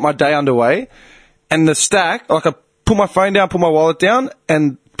about to get my day underway, and the stack, like, I put my phone down, put my wallet down,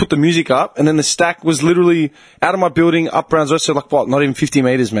 and put the music up, and then the stack was literally out of my building, up Browns Road, so like, what, not even 50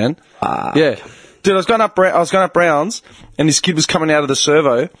 metres, man. Yeah. Dude, I was going up Browns, and this kid was coming out of the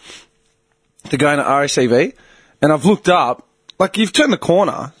servo to go into RACV, and I've looked up, like, you've turned the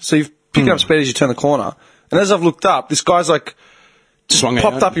corner, so you've picked up speed as you turn the corner, and as I've looked up, this guy's, like, just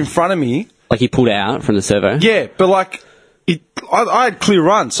popped up in front of me. Like he pulled out from the servo? Yeah, but, like, I had clear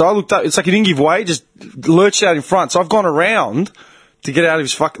run, so I looked up, it's like he didn't give way, just lurched out in front, so I've gone around to get out of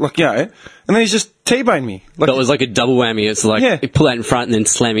his like, you know, and then he's just T-boned me. Like, So it was like a double whammy. It's like, Yeah. you pull out in front and then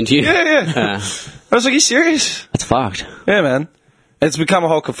slam into you. yeah. I was like, are you serious? That's fucked. Yeah, man. It's become a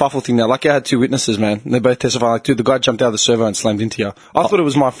whole kerfuffle thing now. Like, I had two witnesses, man. And they both testified, like, dude, the guy jumped out of the servo and slammed into you. I thought it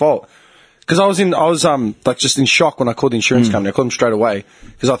was my fault. Because I was like, just in shock when I called the insurance company. I called them straight away.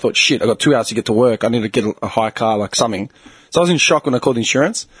 Because I thought, shit, I got 2 hours to get to work. I need to get a hire car, like, something. So I was in shock when I called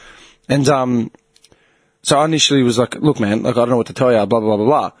insurance. And, so I initially was like, look, man, like, I don't know what to tell you, blah, blah, blah, blah,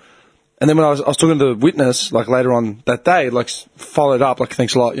 blah. And then when I was talking to the witness, like, later on that day, like, followed up, like,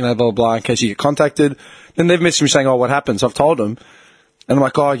 thanks a lot, you know, blah, blah, blah, in case you get contacted. Then they've messaged me saying, oh, what happened? So I've told them. And I'm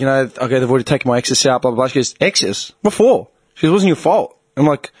like, oh, you know, okay, they've already taken my excess out, blah, blah, blah. She goes, excess? What for? She goes, it wasn't your fault. I'm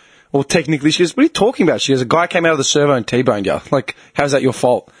like, well, technically, she goes, what are you talking about? She goes, a guy came out of the servo and T-boned you. Like, how's that your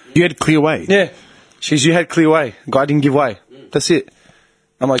fault? You had clear way. Yeah. She goes, you had clear way. The guy didn't give way. That's it.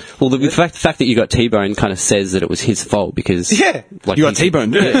 I'm like, Well, the fact that you got T-boned kind of says that it was his fault because... yeah. Like, You got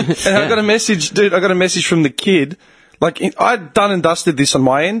T-boned. And I got a message, dude, I got a message from the kid. Like, I'd done and dusted this on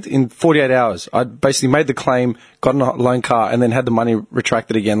my end in 48 hours. I'd basically made the claim, got in a loan car, and then had the money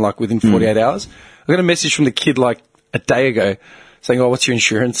retracted again, like, within 48 hours. I got a message from the kid, like, a day ago, saying, oh, what's your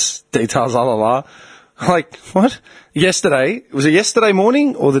insurance details, la, la, la. I'm like, what? Yesterday, was it yesterday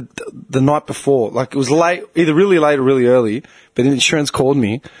morning or the night before? Like, it was late, either really late or really early, but the insurance called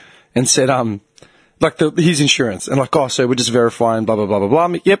me and said, like, his insurance. And like, oh, so we're just verifying, blah, blah, blah, blah, blah.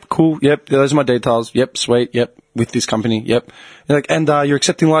 I'm like, yep, cool, yep, those are my details, yep, sweet, yep, with this company, yep. And like, and you're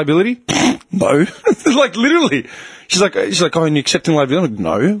accepting liability? No. Like, literally. She's like, oh, and you're accepting liability? I'm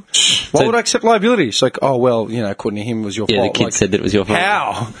like, no. Why would I accept liability? She's like, oh, well, you know, according to him, it was your Yeah, fault. the kid Like, said that it was your fault.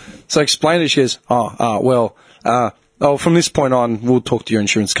 how? So I explained it. She goes, from this point on, we'll talk to your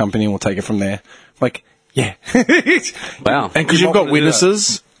insurance company and we'll take it from there. I'm like, yeah. Wow. And because You you've might got wanna do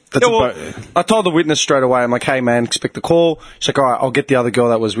witnesses, that's Yeah, well, about... I told the witness straight away. I'm like, hey, man, expect the call. She's like, all right, I'll get the other girl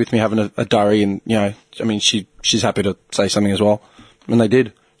that was with me having a diary, and, you know, I mean, she's happy to say something as well. And they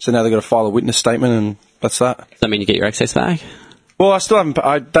did. So now they've got to file a witness statement, and that's that. Does that mean you get your excess back? Well, I still haven't.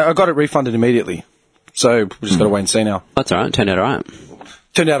 I got it refunded immediately. So we just got to wait and see now. That's alright. Turned out alright.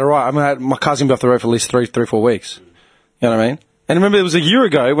 Turned out all right. I mean, my car's going to be off the road for at least 3 or 4 weeks. You know what I mean? And remember, it was a year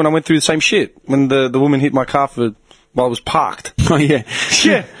ago when I went through the same shit, when the woman hit my car while I was parked. Oh, yeah.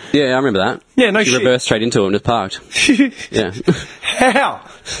 Yeah. Yeah, I remember that. Yeah, no you shit. reversed straight into it and just parked. Yeah. How?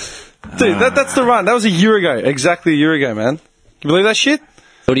 Dude, that's the run. That was a year ago. Exactly a year ago, man. You believe that shit?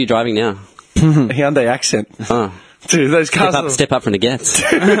 What are you driving now? A Hyundai Accent. Oh. Dude, those cars Step up from the gets.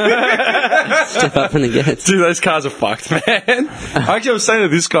 Step up from the gets. Dude, those cars are fucked, man. Actually, I was saying to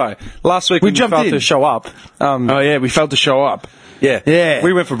this guy, last week We when jumped failed in. to show up. Oh, yeah, we failed to show up. Yeah. Yeah.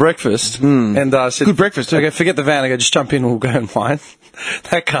 We went for breakfast. And said, Good breakfast, too. Okay, forget the van. I go, just jump in and we'll go and find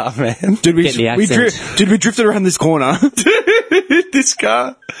that car, man. Dude, we Get the accent. we drifted around this corner. This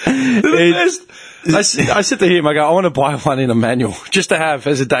car. The best. I said to him, I go, I want to buy one in a manual, just to have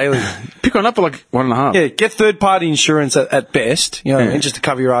as a daily. Pick one up for like 1.5. Yeah, get third-party insurance at best, you know what I mean, just to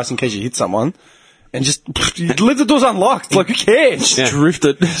cover your ass in case you hit someone. And just leave the doors unlocked. Like, who cares? Yeah.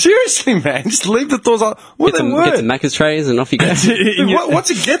 Drifted. Seriously, man, just leave the doors unlocked. What Get are they some worth? Macca's trays and off you go. Dude, what's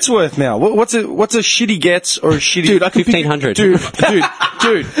a Gets worth now? What's a shitty Gets or a shitty... Dude, I can pick- 1,500. Dude,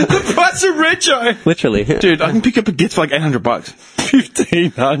 the price of retro. Literally. dude, I can pick up a Gets for like $800.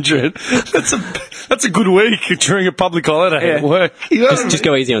 1,500. That's a good week during a public holiday at work. You know what I Just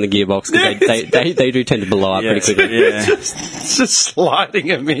go easy on the gearbox because they do tend to blow up pretty quickly. Yeah. just sliding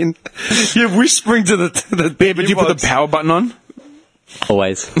them in. You're whispering to the Yeah, but you put the power button on?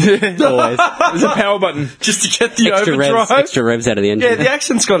 Always. Always. There's a power button. just to get the Extra overdrive. extra revs out of the engine. Yeah, the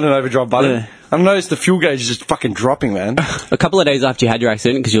Accent's got an overdrive button. Yeah. I've noticed the fuel gauge is just fucking dropping, man. A couple of days after you had your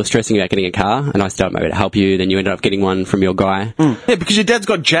accident, because you were stressing about getting a car, and I started maybe to help you, then you ended up getting one from your guy. Yeah, because your dad's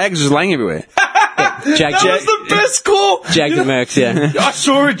got Jags just laying everywhere. Jag, That was the best call. Jag the Mercs, yeah. I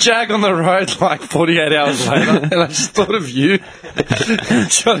saw a Jag on the road like 48 hours later, and I just thought of you.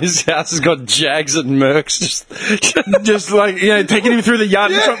 Johnny's house has got Jags and Mercs Just like, taking him through the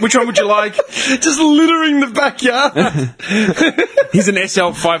yard. Which one would you like? just littering the backyard. He's an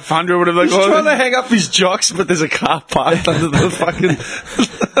SL 500 or whatever they He's call trying to it. hang up his jocks, but there's a car parked under the fucking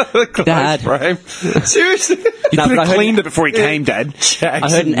the clothes Dad. frame. Seriously? You No, could but I have heard- cleaned it before he came, Dad.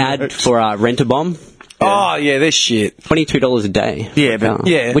 Jags I heard an and ad Mercs. for Rent-A-Bomb. Oh, yeah, they're shit. $22 a day. Yeah, but-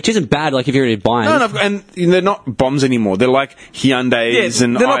 Yeah. Which isn't bad, like, if you're buying. No, and they're not bombs anymore. They're like Hyundais Yeah,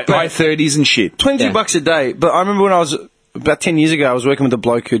 and they're not bad. i30s and shit. 22 Yeah. bucks a day. But I remember when I was, about 10 years ago, I was working with a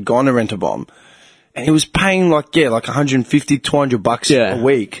bloke who'd gone to Rent-A-Bomb. And he was paying like 150, 200 bucks Yeah. a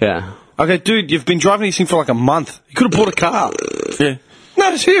week. Yeah. I go, dude, you've been driving this thing for like a month. You could have bought a car. Yeah.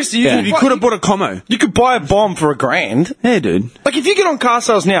 No, seriously. You could have bought a Como. You could buy a bomb for $1,000. Yeah, dude. Like, if you get on car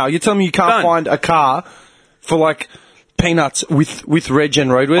sales now, you're telling me you can't Done. find a car for like peanuts with reg and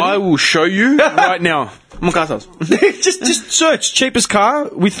roadworthy? I will show you right now. I'm on car sales. just search cheapest car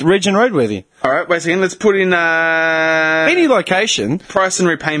with reg and roadworthy. All right, wait a second. Let's put in Any location. price and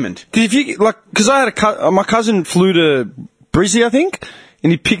repayment. Cause if you because I had my cousin flew to Brizzy, I think,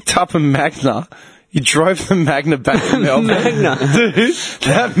 and he picked up a Magna. He drove the Magna back to Melbourne. Magna. Dude,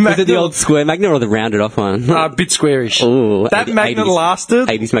 that Magna. Was it the old square Magna or the rounded off one? A bit squarish. Ooh, that 80s Magna lasted.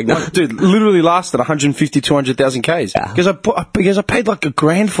 80s Magna. Like, dude, literally lasted 150, 200,000 Ks. Yeah. Because I paid like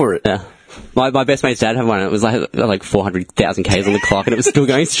 $1,000 for it. Yeah. My best mate's dad had one, and it was like 400,000 Ks on the clock, and it was still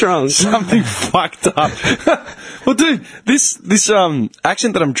going strong. Something fucked up. Well, dude, this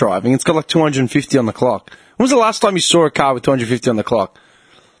accent that I'm driving, it's got like 250 on the clock. When was the last time you saw a car with 250 on the clock?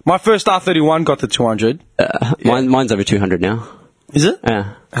 My first R31 got to 200. Mine's over 200 now. Is it?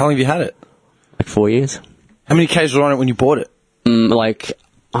 Yeah. How long have you had it? Like 4 years. How many Ks were on it when you bought it? Like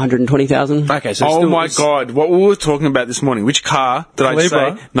 120,000. Okay, so Oh my god, what we were talking about this morning. Which car did I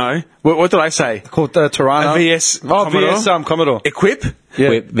Calibra? say? No. What did I say? Called Tirana. A VS Oh, Commodore? VS Commodore. Equip? Yeah.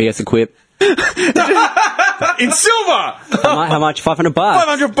 Equip, VS Equip. In silver! How much? $500.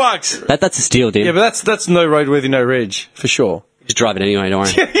 $500. That's a steal, dude. Yeah, but that's no roadworthy, no reg, for sure. Just drive it anyway, don't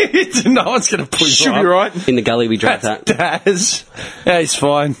worry. No one's going to push Should be right. In the gully, we drive that. Daz. Yeah, he's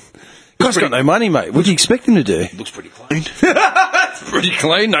fine. Guy's got no money, mate. What do you expect him to do? Looks pretty clean. Pretty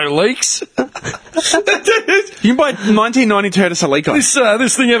clean, no leaks. You can buy 1990 Toyota Celica.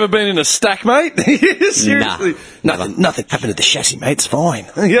 This thing ever been in a stack, mate? Seriously. Nah, Nothing happened to the chassis, mate. It's fine.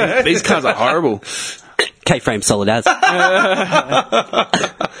 Yeah. These cars are horrible. K-frame solid as.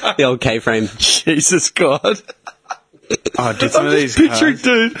 The old K-frame. Jesus God. Oh, dude, some I'm of these just picturing, cars.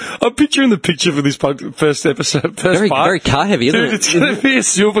 dude. I'm picturing the picture for this first episode. Very car heavy, isn't Dude, it? it's going to be a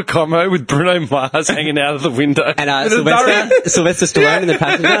silver combo with Bruno Mars hanging out of the window. And a Sylvester Stallone in the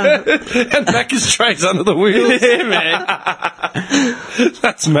passenger. and Macca's trays under the wheels. Yeah, man.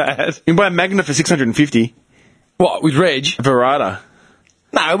 That's mad. You can buy a Magna for 650. What, with Reg? Verada.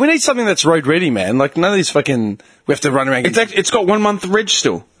 No, we need something that's road ready, man. Like, none of these fucking... We have to run around... It's got 1 month reg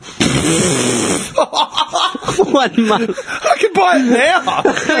still. 1 month. I can buy it now.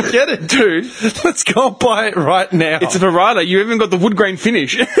 I get it, dude. Let's go and buy it right now. It's a Verada. You even got the wood grain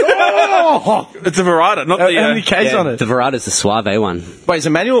finish. Oh! It's a Verada, not the... How many Ks on it? The Verada's the Suave one. Wait, is it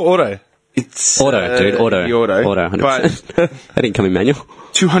manual or auto? It's... Auto, dude, auto. The auto. Auto, 100%. That didn't come in manual.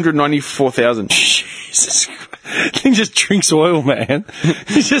 294,000. Jesus Christ. Thing just drinks oil, man.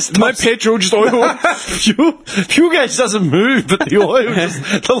 It's just No petrol, just oil. fuel gauge doesn't move, but the oil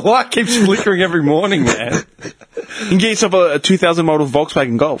just, the light keeps flickering every morning, man. You can get yourself a 2000 model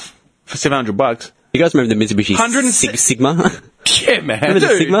Volkswagen Golf for $700. You guys remember the Mitsubishi 106 Sigma? Yeah, man. Remember the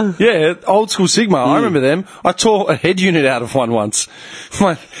Dude. Sigma? Yeah, old school Sigma. I remember them. I tore a head unit out of one once.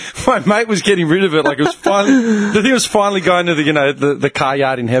 My mate was getting rid of it. Like, it was finally, the thing was finally going to the car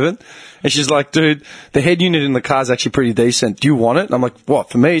yard in heaven. And she's like, dude, the head unit in the car's actually pretty decent. Do you want it? And I'm like, what,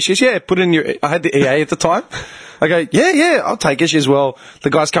 for me? She goes, yeah, put it in your... I had the EA at the time. I go, yeah, I'll take it. She goes, well,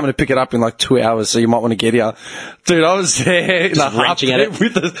 the guy's coming to pick it up in like 2 hours, so you might want to get here. Dude, I was there in the wrenching at it.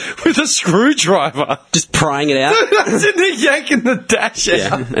 with a screwdriver. Just prying it out? I was in there yanking the dash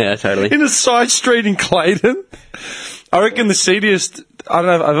out. Yeah, totally. In a side street in Clayton. I reckon the seediest... I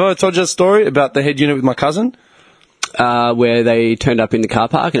don't know, I've ever told you that story about the head unit with my cousin? Where they turned up in the car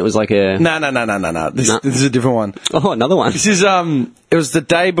park and it was like a... No. This is a different one. Oh, another one. This is, it was the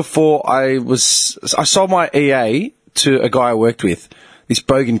day before I sold my EA to a guy I worked with. This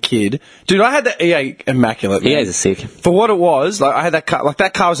bogan kid. Dude, I had the EA immaculate, man. EAs are sick. For what it was, like, I had that car, like,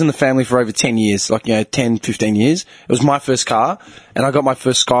 that car was in the family for over 10 years, like, 10, 15 years. It was my first car, and I got my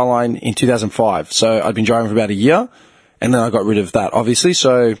first Skyline in 2005. So I'd been driving for about a year, And then I got rid of that, obviously.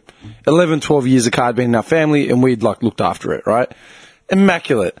 So 11, 12 years the car had been in our family, and we'd like looked after it, right?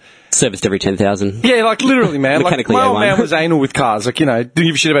 Immaculate. Serviced every 10,000. Yeah, like literally, man. Like Mechanically my old A1. man was anal with cars. Like, you know, didn't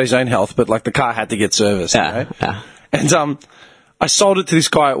give a shit about his own health, but like the car had to get serviced. Yeah, right? yeah. And I sold it to this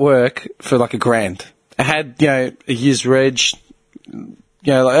guy at work for like $1,000. I had, you know, a year's reg. You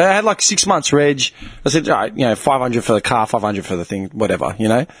know, like, I had like 6 months reg. I said, all right, you know, 500 for the car, 500 for the thing, whatever, you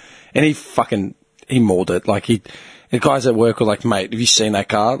know. And he mauled it. Like the guys at work were like, mate, have you seen that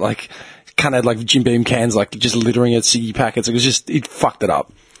car? Like, kind of like Jim Beam cans, like just littering it, ciggy packets. It was just, it fucked it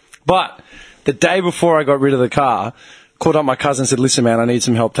up. But the day before I got rid of the car, called up my cousin and said, listen, man, I need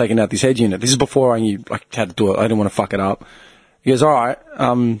some help taking out this head unit. This is before I knew like how to do it. I didn't want to fuck it up. He goes, all right,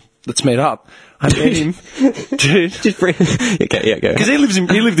 let's meet up. I met him, dude. Just bring. Okay, yeah, go. Because he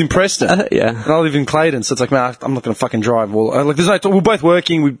lived in Preston. Yeah. And I live in Clayton, so it's like, man, I'm not going to fucking drive. Well, like, we're both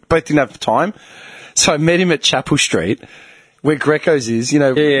working, we both didn't have time. So I met him at Chapel Street, where Greco's is, you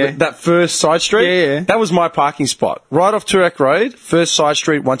know, that first side street. Yeah. That was my parking spot. Right off Toorak Road, first side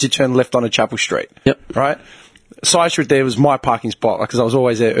street, once you turn left onto Chapel Street. Yep. Right? Side street there was my parking spot, like, because I was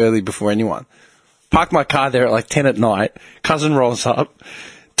always there early before anyone. Parked my car there at like 10 at night. Cousin rolls up.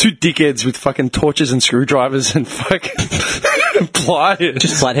 Two dickheads with fucking torches and screwdrivers and fucking pliers.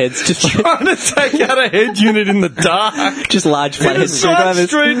 Just flatheads. Just trying to take out a head unit in the dark. just large In a flathead side screwdrivers.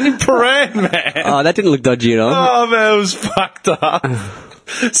 street in Paran, man. Oh, that didn't look dodgy at all. Oh, man, it was fucked up. Did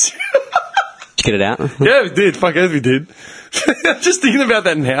you get it out? Yeah, we did. Fuck yes, we did. Just thinking about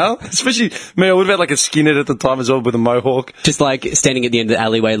that now, especially, man, I would have had like a skinhead at the time as well with a mohawk. Just like standing at the end of the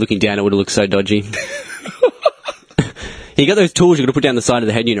alleyway looking down, it would have looked so dodgy. You got those tools you've got to put down the side of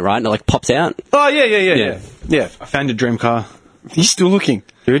the head unit, right? And it like pops out. Oh, yeah. I found your dream car. He's still looking.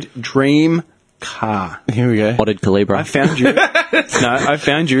 Dude, dream car. Here we go. Modded Calibra. I found you. I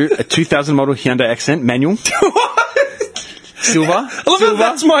found you a 2000 model Hyundai Accent manual. Silver. I love that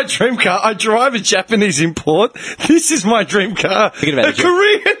that's my dream car. I drive a Japanese import. This is my dream car. Forget about a the Jap-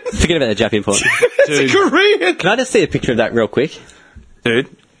 Korean. Forget about the Jap import. It's a Korean. Can I just see a picture of that real quick? Dude,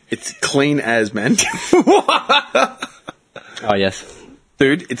 it's clean as, man. Oh, yes.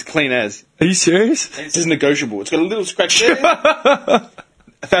 Dude, it's clean as. Are you serious? This is negotiable. It's got a little scratch there.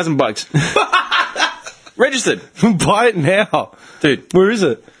 $1,000. Registered. Buy it now. Dude, Where is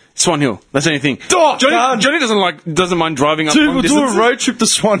it? Swan Hill. That's the only thing. Oh, Johnny doesn't mind driving up Dude, long we'll do a distances. road trip to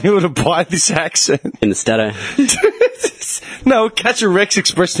Swan Hill to buy this accent. In the Stato. No, catch a Rex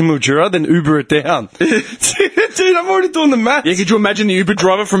Express to Mildura, then Uber it down. Dude, I'm already doing the maths. Yeah, could you imagine the Uber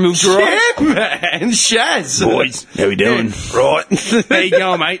driver from Mildura? Yeah, man. Shaz. Boys, how we doing? Yeah, right. There you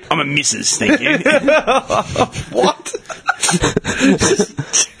go, mate. I'm a missus, thank you. What?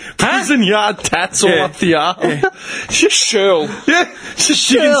 Prison yard tats all up the arm. Just Shirl. Yeah, just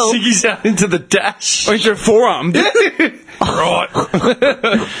shooting ciggies out into the dash. Or into your forearm. Right.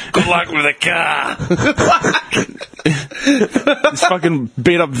 Good luck with the car. This fucking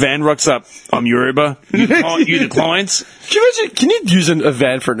beat up van rocks up. I'm your Uber. You the clients. Can you use a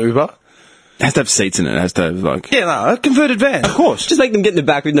van for an Uber? It has to have seats in it. It has to have, like... Yeah, no, a converted van. Of course. Just make them get in the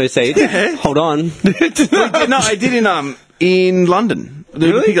back with no seats. Yeah. Hold on. No, I did in London.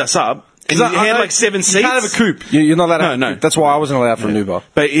 They picked us up. And it had like 7 seats. You can't have a coupe. You're not allowed to have a No. coupe. That's why I wasn't allowed for an Uber.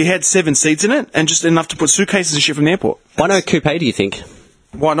 But it had 7 seats in it, and just enough to put suitcases and shit from the airport. Why no coupe, do you think?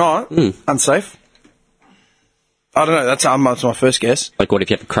 Why not? Unsafe. I don't know. That's my first guess. Like, what if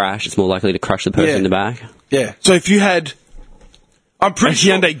you have a crash? It's more likely to crush the person Yeah. in the back. Yeah. So if you had I'm a pretty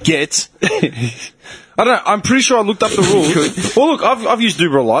sure. Hyundai Get, I don't know. I'm pretty sure I looked up the rules. Well, look, I've used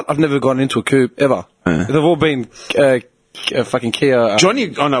Uber a lot. I've never gone into a coupe ever. They've all been fucking Kia.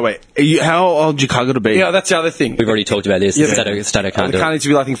 Johnny... Oh, no, wait. How old is your car got to be? Yeah, that's the other thing. We've already talked about this. Yeah. Stato can't It do can't it. need to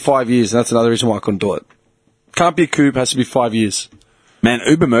be, I think, 5 years, and that's another reason why I couldn't do it. Can't be a coupe, has to be 5 years. Man,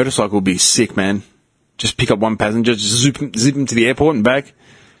 Uber motorcycle would be sick, man. Just pick up one passenger, just zip him to the airport and back.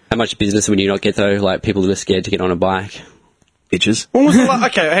 How much business would you not get, though? Like, people who are scared to get on a bike. Bitches. When was the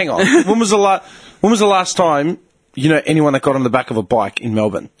okay, hang on. When was the last time you know anyone that got on the back of a bike in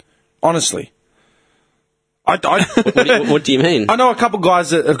Melbourne? Honestly. What do you mean? I know a couple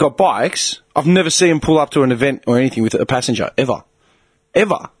guys that have got bikes. I've never seen them pull up to an event or anything with a passenger, ever.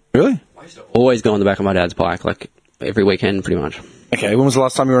 Ever. Really? Always go on the back of my dad's bike, like, every weekend, pretty much. Okay, when was the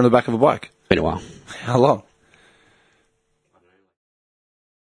last time you were on the back of a bike? Been a while. How long?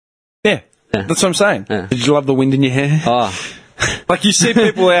 Yeah. Yeah. That's what I'm saying. Yeah. Did you love the wind in your hair? Oh, Like, you see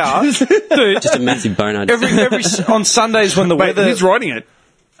people out. Dude, just a massive boner. every on Sundays when the Wait, weather... who's riding it?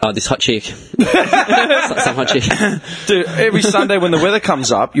 Oh, this hot chick. Some hot chick. Dude, every Sunday when the weather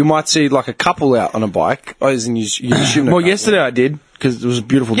comes up, you might see like a couple out on a bike. Oh, as in you assume they're Well, couple. yesterday I did, because it was a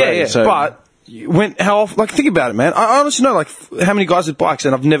beautiful Yeah, day. yeah. So But how often, like, think about it, man. I honestly know, like, how many guys with bikes,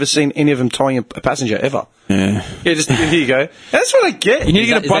 and I've never seen any of them towing a passenger ever. Yeah. Yeah, just here you go. And that's what I get. You need to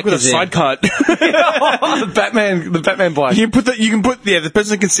get a Is bike that with a 'cause sidecar. the Batman bike. The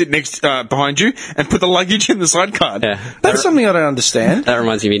person can sit next behind you and put the luggage in the sidecar. Yeah. That's something I don't understand. That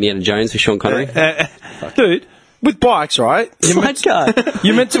reminds me of Indiana Jones with Sean Connery. Dude, with bikes, right? Sidecar.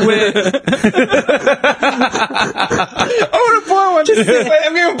 You're meant to wear... I want to buy one.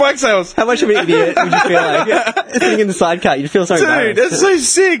 I'm going to bike sales. How much of an idiot would you feel like? Sitting in the sidecar, you'd feel so Dude, embarrassed. that's so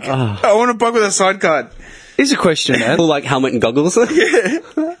sick. I want a bike with a sidecar. Here's a question, man. Full, like, helmet and goggles.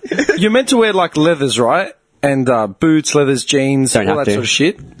 You're meant to wear, like, leathers, right? And boots, leathers, jeans, Don't all have that to. sort of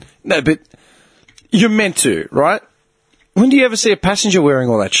shit. No, but you're meant to, right? When do you ever see a passenger wearing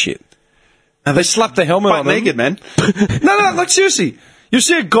all that shit? And they slap the helmet on Butt them. naked, man. No, like, seriously. You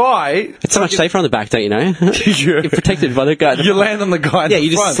see a guy... It's so much safer on the back, don't you know? You're protected by the guy. You land on the guy in Yeah, the you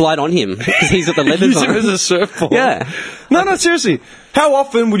just front. slide on him because he's got the leathers Use him on. as a surfboard. Yeah. No, seriously. How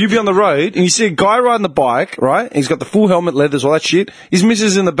often would you be on the road and you see a guy riding the bike, right? And he's got the full helmet, leathers, all that shit. His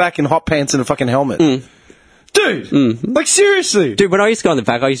missus in the back in hot pants and a fucking helmet. Dude, like, seriously. Dude, when I used to go on the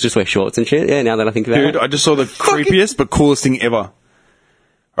back, I used to just wear shorts and shit. Yeah, now that I think about Dude, it. I just saw the creepiest but coolest thing ever.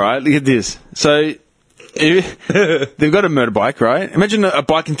 Alright, look at this. So, they've got a motorbike, right? Imagine a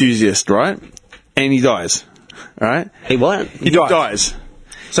bike enthusiast, right? And he dies. Alright? Hey, what? He dies.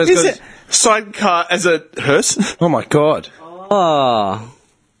 So it's Is got it sidecar as a hearse? Oh, my God. Oh.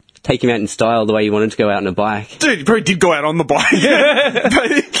 Take him out in style the way you wanted to go out on a bike. Dude, he probably did go out on the bike.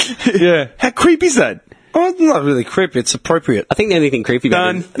 Yeah. How creepy is that? Oh, it's not really creepy. It's appropriate. I think the only thing creepy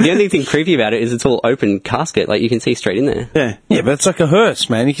about it, the only thing creepy about it is it's all open casket. Like, you can see straight in there. Yeah. Yeah, but it's like a hearse,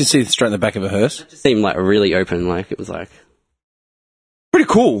 man. You can see straight in the back of a hearse. It just seemed like really open. Like, it was like... Pretty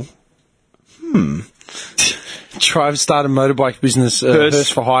cool. Try start a motorbike business, hearse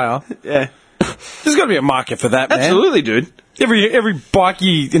for hire. Yeah. There's got to be a market for that, man. Absolutely, dude. Every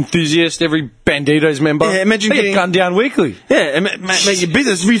bikey enthusiast, every Banditos member, Yeah, imagine they getting- get gunned down weekly. Yeah, and make your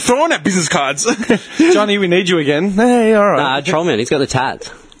business. Be throwing out business cards. Johnny, we need you again. Hey, all right. Trollman, he's got the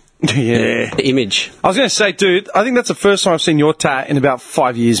tat. Yeah. The image. I was going to say, dude, I think that's the first time I've seen your tat in about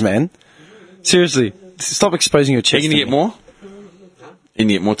 5 years, man. Seriously. Stop exposing your Are chest. you going to get more? You going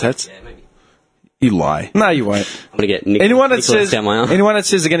to get more tats? Yeah, maybe. You lie. No, you won't. I'm going to get Anyone that Nicholas says down my arm. anyone that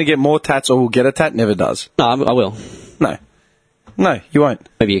says they're going to get more tats or will get a tat never does. No, I will. No, you won't.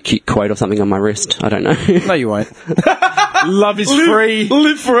 Maybe a cute quote or something on my wrist. I don't know. No, you won't. Love is free.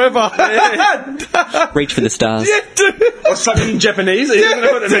 Live forever. Reach for the stars. Or something in Japanese. You don't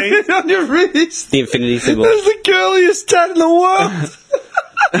know what I mean. On your wrist. The infinity symbol. That's the girliest tat in the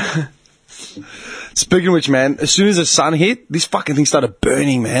world. Speaking of which, man, as soon as the sun hit, this fucking thing started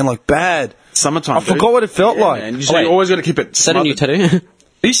burning, man, like bad. Summertime. I forgot what it felt like. Man. Oh, wait. You always got to keep it. Is that a new smothered. tattoo?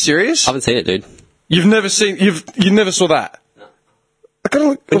 Are you serious? I haven't seen it, dude. You've never seen, you never saw that? I got it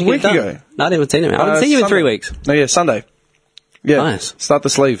When'd a you week get it ago. done? No, I haven't seen him. I haven't seen you in 3 Sunday. weeks. No, yeah, Sunday. Yeah. Nice. Start the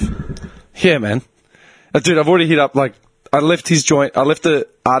sleeve. Yeah, man. Dude, I've already hit up, like, I left the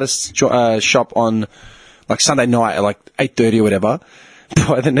artist's shop on, like, Sunday night at, like, 8:30 or whatever.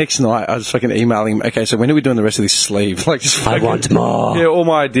 By the next night, I was fucking emailing him, okay, so when are we doing the rest of this sleeve? Like, just I fucking, want more. Yeah, all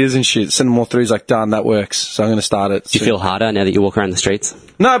my ideas and shit. Send them all through. He's like, done, that works. So I'm going to start it. Do you feel harder now that you walk around the streets?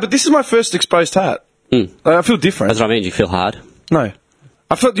 No, but this is my first exposed hat. I feel different. That's what I mean. Do you feel hard? No.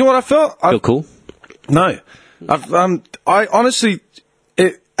 I felt, you know what I felt? Feel cool? No. I honestly,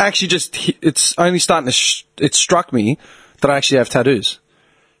 it actually it's only starting to, it struck me that I actually have tattoos.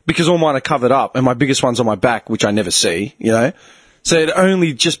 Because all mine are covered up, and my biggest one's on my back, which I never see, you know? So it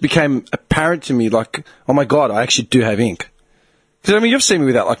only just became apparent to me, like, oh my god, I actually do have ink. Because, I mean, you've seen me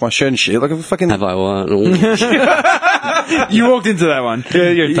without, like, my shirt and shit. Like, a fucking... Have I what? You walked into that one. Yeah,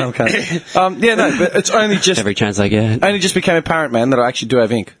 you're a dumb cunt. Yeah, no, but it's only just... Every chance I get. only just became apparent, man, that I actually do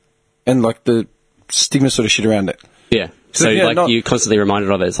have ink. And, like, the stigma sort of shit around it. Yeah. So, Yeah, like, not- you constantly reminded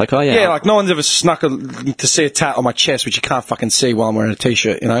of it. It's like, oh, yeah. Yeah, like, no one's ever snuck to see a tat on my chest, which you can't fucking see while I'm wearing a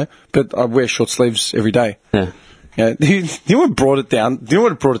t-shirt, you know? But I wear short sleeves every day. Yeah. Yeah, do you know what brought it down? Do you know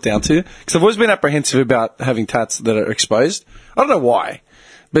what it brought it down to? Because I've always been apprehensive about having tats that are exposed. I don't know why,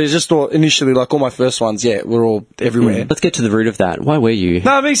 but it's just thought initially, like all my first ones, yeah, were all everywhere. Let's get to the root of that. Why were you?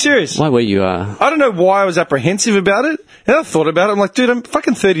 No, I'm being serious. Why were you, I don't know why I was apprehensive about it. And I thought about it. I'm like, dude, I'm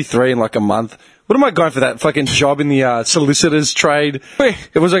fucking 33 in like a month. What am I going for that fucking job in the solicitor's trade?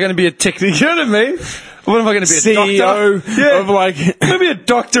 Was I going to be a technical? You know what I mean? What am I going to be? A CEO doctor? Yeah. of like. Maybe a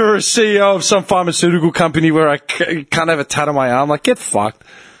doctor or a CEO of some pharmaceutical company where I can't have a tat on my arm. Like, get fucked.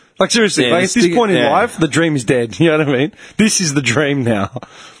 Like, seriously, Yeah, like, at this point in yeah. life, the dream is dead. You know what I mean? This is the dream now.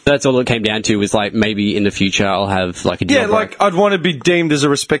 That's all it came down to, was like, maybe in the future I'll have like a job. Yeah, like, I'd want to be deemed as a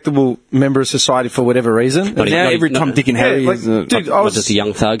respectable member of society for whatever reason. Not Now Not- every not- Tom, Dick and Yeah, Harry like, is dude, I not was, just a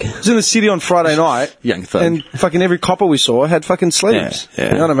young thug. I was in the city on Friday night. Young thug. And fucking every copper we saw had fucking sleeves. Yeah,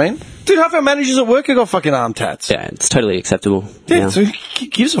 yeah. You know what I mean? Dude, half our managers at work have got fucking arm tats. Yeah, it's totally acceptable. Yeah, now. so who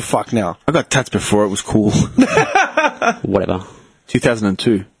gives a fuck now? I got tats before it was cool. Whatever.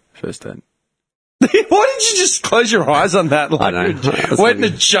 2002, first date. Why did you just close your eyes on that? Like, I know. I was waiting to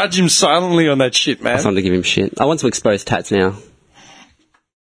wondering. judge him silently on that shit, man. It's time to give him shit. I want some exposed tats now.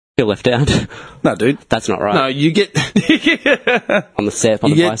 Feel left out. No, dude. That's not right. No, you get On the set, on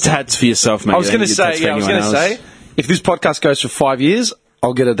you the get bicep. tats for yourself, mate. I was You going to don't get tats say, for yeah, I was going anyone to else. say, if this podcast goes for 5 years,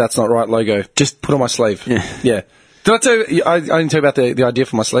 I'll get a That's Not Right logo. Just put on my sleeve. Yeah. Yeah. Did I tell you, I didn't tell you about the idea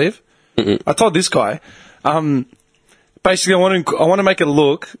for my sleeve? I told this guy, basically I want to make it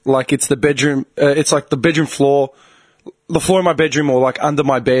look like it's the bedroom, it's like the bedroom floor, the floor in my bedroom, or like under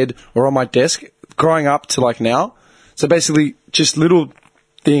my bed or on my desk, growing up to like now. So basically just little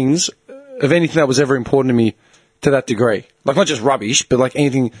things of anything that was ever important to me to that degree. Like not just rubbish, but like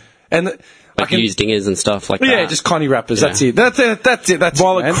anything. And I Like can, used dingers and stuff like yeah, that. just Connie wrappers. Yeah. That's it. That's it. That's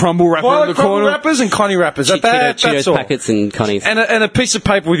Violet it, man. crumble wrapper Violet in the crumble corner. wrappers and Connie wrappers. Cheetos That's all. packets and Connies. And a piece of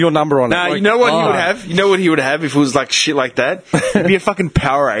paper with your number on it. Nah, Like, you know what he oh. would have? You know what he would have if it was like shit like that? It'd be a fucking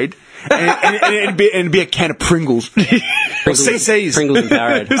Powerade. And it'd be a can of Pringles. Or CC's. Pringles and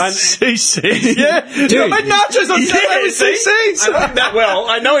Powerade. CC's. Yeah. Dude. I made nachos on Saturday with CC's. I know him that well.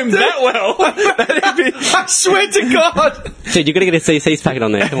 I know him that well. I swear to God. Dude, you got to get a CC's packet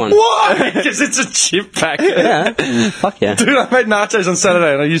on there. Come on. Why? Because it's a chip packet. Yeah. Fuck yeah. Dude, I made nachos on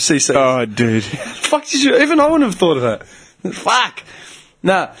Saturday and I used CC's. Oh, dude. Fuck, did you? Even I wouldn't have thought of that. Fuck.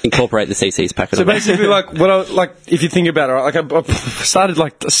 Nah. Incorporate the CC's packet So on there. basically, like, if you think about it, right, like, I started,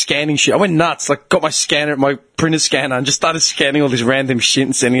 like, scanning shit. I went nuts, like, got my scanner, my printer scanner, and just started scanning all this random shit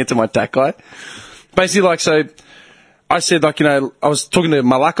and sending it to my tech guy. Basically, like, so, I said, like, you know, I was talking to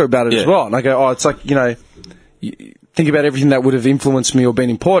Malako about it as Yeah. well, and I go, oh, it's like, you know, think about everything that would have influenced me or been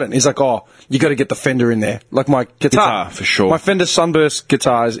important. He's like, oh, you got to get the Fender in there. Like my guitar. For sure. My Fender Sunburst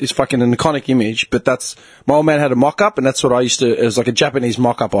guitar is fucking an iconic image, but that's, my old man had a mock-up, and that's what I used to, it was like a Japanese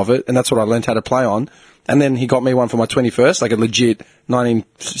mock-up of it, and that's what I learned how to play on. And then he got me one for my 21st, like a legit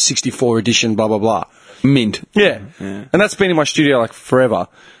 1964 edition, blah, blah, blah. Mint. Yeah. And that's been in my studio like forever.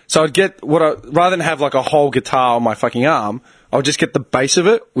 So I'd get rather than have like a whole guitar on my fucking arm, I would just get the base of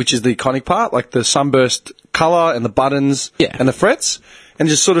it, which is the iconic part, like the sunburst colour and the buttons Yeah. and the frets, and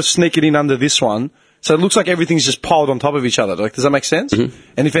just sort of sneak it in under this one. So it looks like everything's just piled on top of each other. Like, does that make sense? Mm-hmm.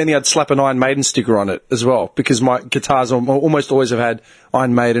 And if any, I'd slap an Iron Maiden sticker on it as well, because my guitars almost always have had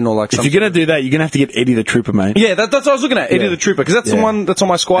Iron Maiden or like If something. you're going to do that, you're going to have to get Eddie the Trooper, mate. Yeah, that's what I was looking at, Eddie Yeah. the Trooper, because that's the Yeah. one that's on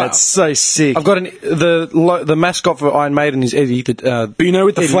my Squire. That's so sick. I've got the mascot for Iron Maiden is Eddie. But you know,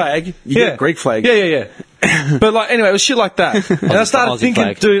 with the Eddie. flag, you get a Greek flag. Yeah. But like, anyway, it was shit like that. And I started Aussie thinking,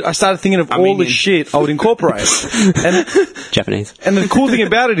 flag. dude, I started thinking of all the Armenian. shit I would incorporate. and Japanese. and the cool thing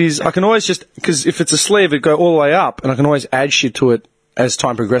about it is I can always just, because if it's a sleeve, it'd go all the way up, and I can always add shit to it as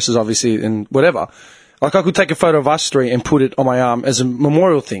time progresses, obviously, and whatever. Like, I could take a photo of us three and put it on my arm as a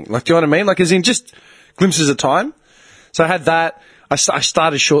memorial thing. Like, do you know what I mean? Like, as in just glimpses of time. So I had that. I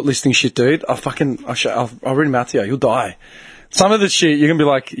started shortlisting shit, dude. I'll read them out to you. You'll die. Some of the shit, you're going to be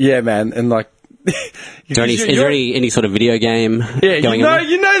like, yeah, man, and like... Is there any sort of video game Yeah, going you know, on?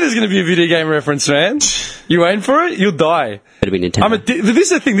 you know there's going to be a video game reference, man. You aim for it, you'll die. Better be Nintendo. This is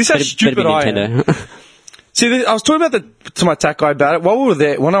the thing. This is how stupid better be I am. Nintendo. See, I was talking about to my tech guy about it while we were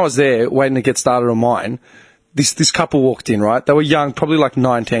there. When I was there waiting to get started on mine, this couple walked in. Right, they were young, probably like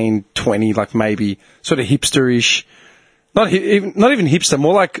 19, 20, like maybe sort of hipsterish. Not even hipster,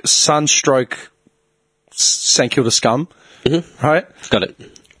 more like sunstroke, St Kilda scum. Mm-hmm. Right, Got it.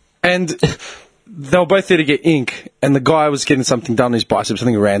 and they were both there to get ink, and the guy was getting something done on his bicep,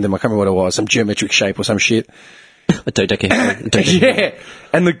 something random. I can't remember what it was, some geometric shape or some shit. A dodecahedron. Yeah,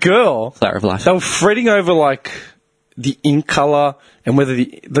 and the girl, Flower of life. they were fretting over like the ink color and whether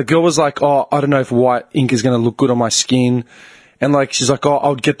the girl was like, oh, I don't know if white ink is going to look good on my skin, and like she's like, oh,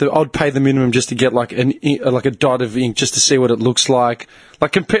 I'd pay the minimum just to get like like a dot of ink just to see what it looks like.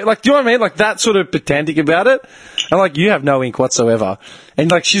 Like compare, like, do you know what I mean? Like that sort of pedantic about it, and like you have no ink whatsoever, and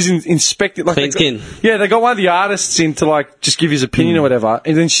like she's inspecting like Clean skin. Yeah, they got one of the artists in to like just give his opinion or whatever,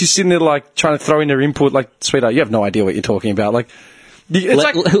 and then she's sitting there like trying to throw in her input. Like, sweetheart, you have no idea what you're talking about. Like,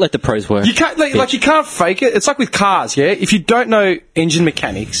 it's Let the pros work. you can't like you can't fake it. It's like with cars, yeah. If you don't know engine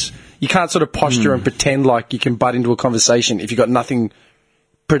mechanics, you can't sort of posture and pretend like you can butt into a conversation if you've got nothing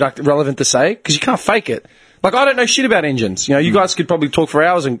relevant to say, because you can't fake it. Like, I don't know shit about engines. You know, you guys could probably talk for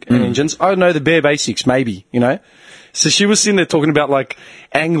hours on engines. I know the bare basics, maybe, you know? So she was sitting there talking about, like,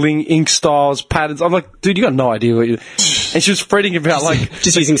 angling, ink styles, patterns. I'm like, dude, you got no idea what you... And she was fretting about, like...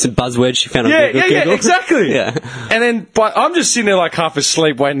 Just using some buzzwords she found on Google. Yeah, exactly. Yeah. And then, but I'm just sitting there, like, half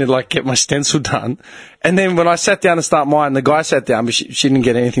asleep, waiting to, like, get my stencil done. And then when I sat down to start mine, the guy sat down, but she didn't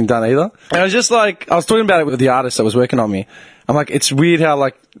get anything done either. And I was just like... I was talking about it with the artist that was working on me. I'm like, it's weird how,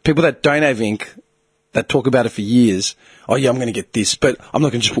 like, people that don't have ink... that talk about it for years. Oh yeah, I'm going to get this, but I'm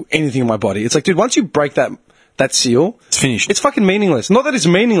not going to just put anything in my body. It's like, dude, once you break that seal, It's finished. It's fucking meaningless. Not that it's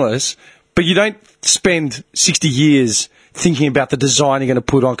meaningless, but you don't spend 60 years thinking about the design you're going to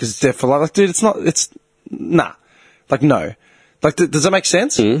put on because it's there for life. Like, dude, it's not. It's nah. Like, no. Like, does that make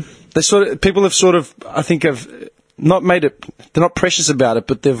sense? They people have sort of, I think, have not made it. They're not precious about it,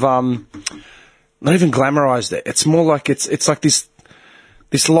 but they've not even glamorized it. It's more like it's like this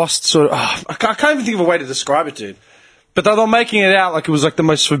lost sort of... I can't even think of a way to describe it, dude. But they're making it out like it was like the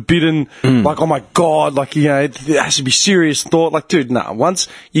most forbidden, like, oh my God, like, you know, it has to be serious thought. Like, dude, nah. Once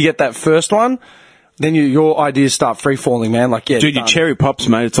you get that first one, then your ideas start free-falling, man. Like, yeah. Dude, your cherry pops,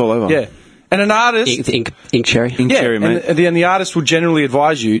 mate. It's all over. Yeah. And an artist... Ink cherry. Ink cherry, mate. And the artist will generally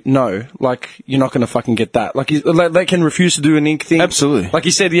advise you, no, like, you're not going to fucking get that. Like, they can refuse to do an ink thing. Absolutely. Like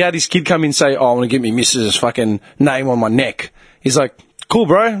he said, he had his kid come in and say, oh, I want to get me Mrs.'s fucking name on my neck. He's like, cool,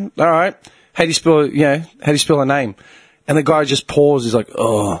 bro. All right. How do you spell her name? And the guy just paused. He's like,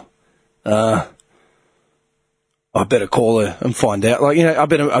 I better call her and find out. Like, you know, I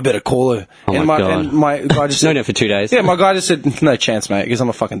better call her. Oh and my God. And my guy just Known said, it for 2 days. yeah, my guy just said, no chance, mate. He goes, I'm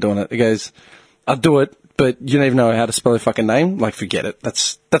not fucking doing it. He goes, I'll do it, but you don't even know how to spell her fucking name. Like, forget it.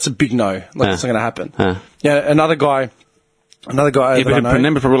 That's a big no. Like, it's not going to happen. Yeah, another guy. Yeah, that I but know.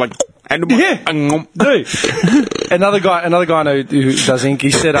 remember, probably like... Yeah, dude. Another guy I know who does ink.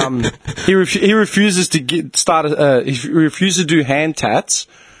 He said he refuses to he refuses to do hand tats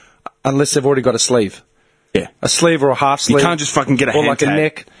unless they've already got a sleeve. Yeah. A sleeve or a half sleeve. You can't just fucking get a or hand like tat. a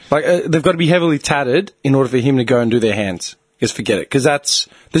neck. Like they've got to be heavily tatted in order for him to go and do their hands. Just forget it, because there's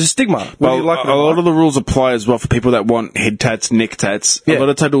a stigma. Well, Whether you like it a or lot not. of the rules apply as well for people that want head tats, neck tats. Yeah. A lot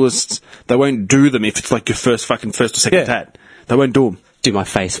of tattooists, they won't do them if it's like your first or second Yeah. tat. They won't do them. Do my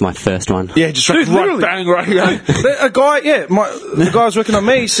face, my first one. Yeah, just Dude, literally. bang, right. A guy, the guy was working on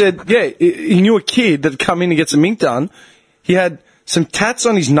me. He said, he knew a kid that had come in to get some ink done. He had some tats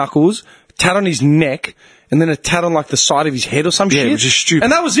on his knuckles, tat on his neck, and then a tat on like the side of his head or some shit. it was just stupid.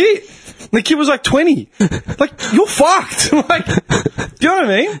 And that was it. And the kid was like 20. Like, you're fucked. Like, do you know what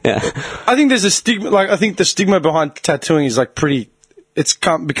I mean? Yeah. I think there's a stigma. Like, I think the stigma behind tattooing is like pretty. It's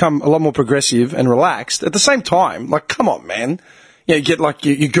become a lot more progressive and relaxed. At the same time, like, come on, man. Yeah, you get like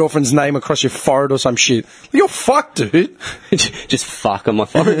your girlfriend's name across your forehead or some shit. You're fucked, dude. Just fuck on my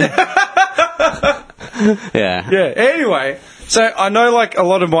forehead. Yeah. Yeah. Anyway, so I know like a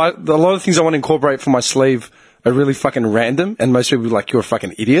lot of things I want to incorporate for my sleeve are really fucking random, and most people are like, you're a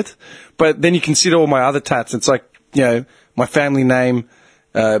fucking idiot. But then you consider all my other tats. It's like, you know, my family name,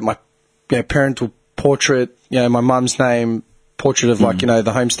 my parental portrait, you know, my mum's name, portrait of like, you know,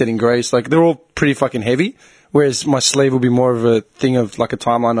 the homestead in Greece. Like, they're all pretty fucking heavy. Whereas my sleeve will be more of a thing of like a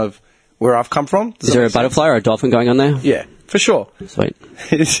timeline of where I've come from. Is there a butterfly or a dolphin going on there? Yeah, for sure. Sweet.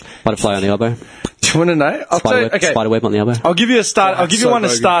 Do Butterfly on the elbow. you want to know? Spiderweb on the elbow. I'll give you a start. I'll give you one to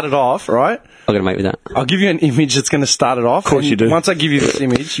start it off, right? I've got to mate with that. I'll give you an image that's going to start it off. Of course you do. Once I give you this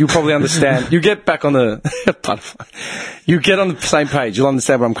image, you'll probably understand. You get back on the butterfly. You get on the same page. You'll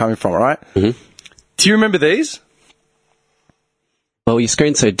understand where I'm coming from, all right? Mm-hmm. Do you remember these? Well, your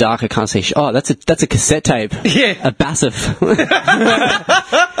screen's so dark I can't see. Oh, that's a cassette tape. Yeah. A BASF.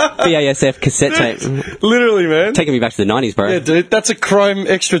 BASF cassette tape. Literally, man. Taking me back to the 90s, bro. Yeah, dude. That's a Chrome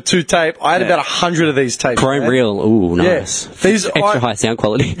Extra 2 tape. I had about 100 of these tapes. Chrome man. reel. Ooh, nice. Yeah. These Extra high sound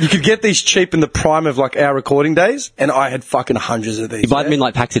quality. You could get these cheap in the prime of like our recording days, and I had fucking hundreds of these. You buy them in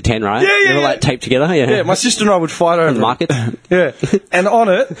like packs of 10, right? Yeah, yeah, They were yeah. like taped together, yeah. Yeah, my sister and I would fight over the market. Yeah, and on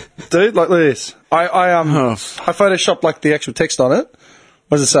it, dude, like this. I photoshopped like the actual text on it.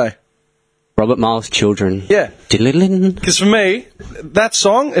 What does it say? Robert Miles' Children. Yeah. Diddle-diddle. Because for me, that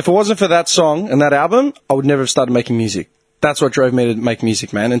song, if it wasn't for that song and that album, I would never have started making music. That's what drove me to make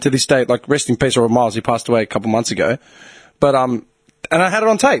music, man. And to this day, like, rest in peace, Robert Miles. He passed away a couple months ago. But, and I had it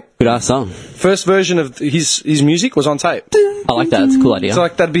on tape. Good ass song. First version of his music was on tape. I like that. It's a cool idea. So,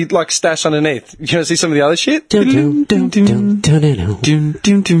 like, that'd be, like, stashed underneath. You want to see some of the other shit? Diddle-diddle.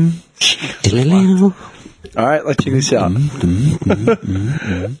 All right, let's check this out. Hang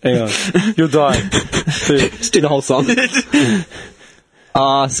on. You'll die. Dude. Just do the whole song.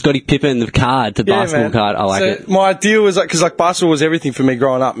 Scottie Pippen, the card, the basketball man. card. I like So it. My idea was because basketball was everything for me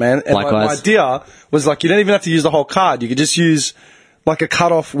growing up, man. And my Likewise. idea was you don't even have to use the whole card. You could just use a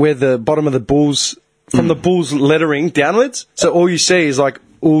cut off where the bottom of the Bulls from the Bulls lettering downwards. So all you see is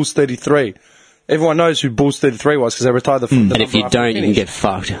Bulls 33. Everyone knows who Bulls 33 was because they retired the. And if you don't, you can get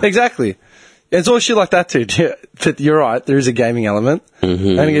fucked. Exactly. It's all shit like that too. But you're right. There is a gaming element.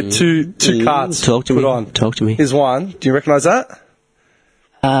 Mm-hmm. And you get two cards Talk to put me. on. Talk to me. Here's one. Do you recognise that?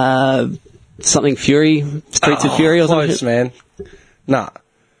 Something Fury, Streets of Fury or Close, something. man. Nah.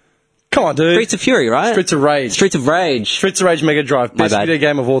 Come on, dude. Streets of Fury, right? Streets of Rage. Streets of Rage. Streets of Rage Mega Drive. Best bad. video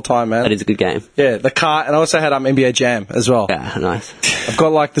game of all time, man. That is a good game. Yeah, the car, and I also had NBA Jam as well. Yeah, nice. I've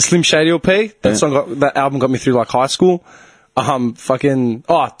got the Slim Shady LP. That album got me through high school. Fucking,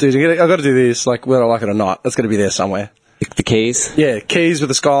 oh, dude, I got to do this, whether I like it or not. That's got to be there somewhere. The keys. Yeah, keys with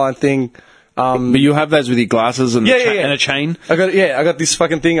the Skyline thing. But you have those with your glasses and, Yeah. and a chain. I got this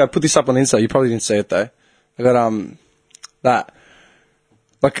fucking thing. I put this up on Insta. You probably didn't see it though. I got that.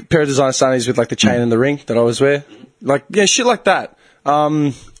 A pair of designer sunnies with the chain and the ring that I always wear. Shit like that.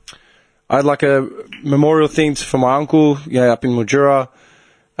 I had a memorial thing for my uncle, up in Mildura.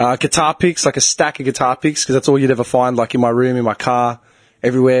 Guitar picks, a stack of guitar picks, because that's all you'd ever find, in my room, in my car,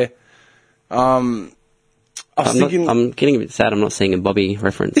 everywhere. I was thinking... I'm getting a bit sad I'm not seeing a Bobby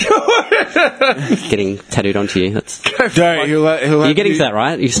reference. Getting tattooed onto you. That's... Don't. You're getting to that,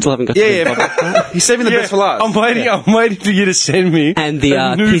 right? You still haven't got to the Bobby. He's saving the best for last. I'm waiting for you to send me And the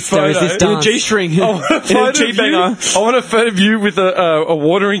a nude Pista photo. Resistance. G-string. I want a photo of you. I want a photo of you with a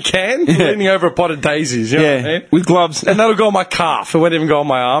watering can leaning over a pot of daisies. You know what I mean? with gloves. And that'll go on my calf. It won't even go on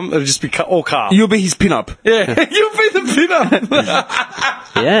my arm. It'll just be all calf. You'll be his pin-up. Yeah, you'll be the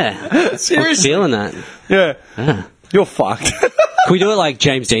pin-up. Yeah. Seriously. I'm feeling that. Yeah. You're fucked. Can we do it like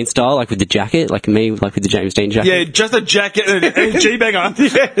James Dean style, with the jacket? Like me, with the James Dean jacket? Yeah, just a jacket and a G-banger.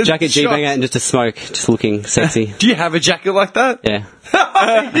 Jacket, G-banger, and just a smoke, just looking sexy. Do you have a jacket like that? Yeah.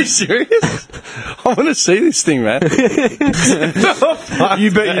 Are you serious? I want to see this thing, man.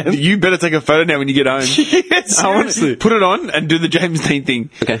 You better take a photo now when you get home. Yeah, seriously. Put it on and do the James Dean thing.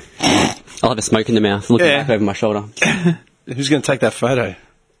 Okay. I'll have a smoke in the mouth, looking back over my shoulder. Who's going to take that photo?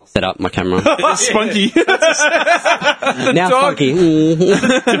 Set up my camera. It's spunky. Now dog. funky.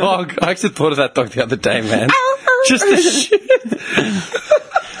 Dog. I actually thought of that dog the other day, man. Just the shit.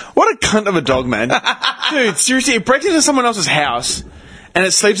 What a cunt of a dog, man. Dude, seriously, it breaks into someone else's house and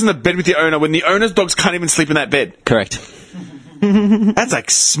it sleeps in the bed with the owner when the owner's dogs can't even sleep in that bed. Correct. That's a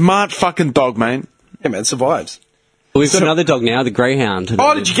smart fucking dog, man. Yeah, man, survives. We've got another dog now, the Greyhound.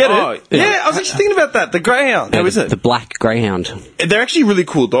 Oh, did you get it? Oh, yeah, I was actually thinking about that. The Greyhound. How is it? The black Greyhound. They're actually really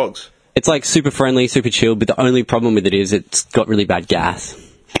cool dogs. It's super friendly, super chill, but the only problem with it is it's got really bad gas.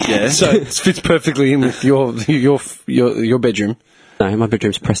 Yeah. So it fits perfectly in with your bedroom. No, my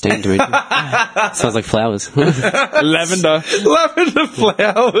bedroom's pristine, dude. Smells like flowers. Lavender. Lavender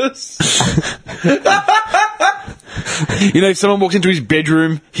flowers. You know, if someone walks into his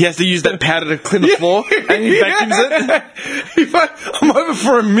bedroom, he has to use that powder to clean the floor, and he vacuums it. I'm over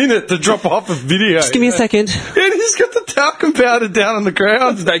for a minute to drop off a video. Just give me a second. And he's got the talcum powder down on the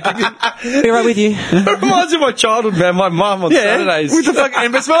ground. Be right with you. It reminds me of my childhood, man. My mum on Saturdays. With the fucking,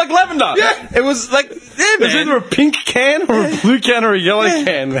 and it smelled like lavender. Yeah. It was like, yeah, It was man. either a pink can or a blue can or a yellow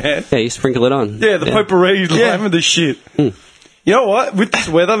can, man. Yeah, you sprinkle it on. Yeah, the potpourri, lavender shit. You know what? With this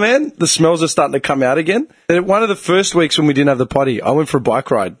weather, man, the smells are starting to come out again. And one of the first weeks when we didn't have the potty, I went for a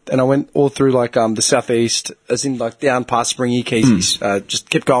bike ride, and I went all through the southeast, as in down past Springy Keys. Just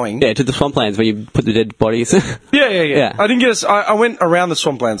kept going. Yeah, to the swamplands where you put the dead bodies. Yeah. I didn't get. I went around the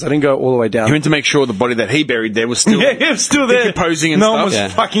swamplands. I didn't go all the way down. He went to make sure the body that he buried there was still Yeah, it was still there. decomposing and no stuff. one was Yeah.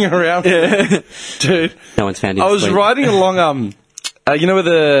 fucking around. Yeah. Dude. No one's found his I was sleep. riding along, you know where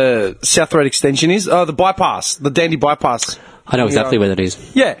the South Road extension is? Oh, the bypass. The Dandy bypass. I know exactly where that is.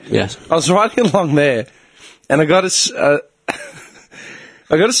 Yeah. Yes. I was riding along there, and I got to smell.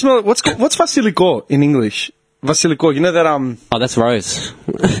 What's Vasiliko in English? Vasiliko. You know that Oh, that's Rose.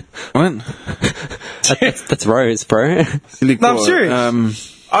 What? that's Rose, bro. No, I'm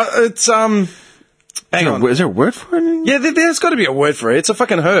serious. It's Hang on. Is there a word for it? Yeah, there's got to be a word for it. It's a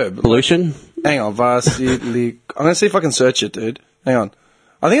fucking herb. Pollution? Hang on, Vasiliko. I'm gonna see if I can search it, dude. Hang on.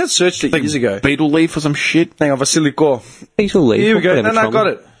 I think I searched it years ago. Beetle leaf or some shit. Hang on, Vasiliko. Peaceful leaf. Here we go. Whatever No,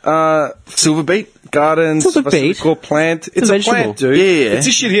 got Silver beet. it. Gardens. It's a beet. Vasiliko plant. It's a vegetable. plant, dude. Yeah. It's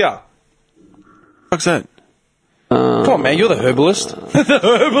this shit here. What's that? Come on, man. You're the herbalist. The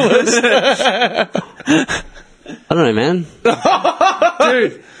herbalist. I don't know, man.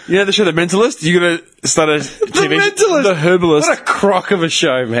 Dude, you know the show The Mentalist? You gotta start a TV The Mentalist. The Herbalist. What a crock of a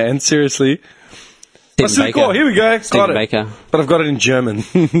show, man. Seriously. Basilicore, here we go. Stephen Got it. Baker. But I've got it in German.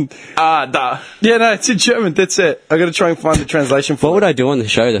 Da. Yeah, no, it's in German. That's it. I got to try and find the translation for What it. would I do on the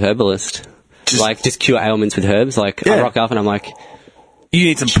show, The Herbalist? Just cure ailments with herbs? Like, I Yeah. rock up and I'm like, You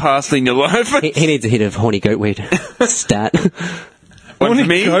need some parsley in your life. he needs a hit of horny goatweed. Stat. One Horny for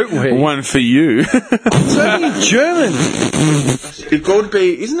me, goatweed. one for you. It's only in German. It could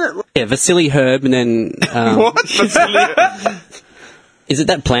be, isn't it? Yeah, Vasily herb, and then What? is it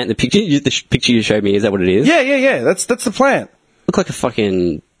that plant? The picture you showed me, is that what it is? Yeah. That's the plant. Look like a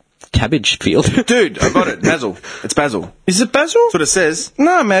fucking cabbage field. Dude, I got it. Basil. It's basil. Is it basil? That's what it says.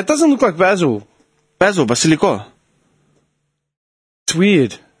 No, man, it doesn't look like basil. Basil, basilico. It's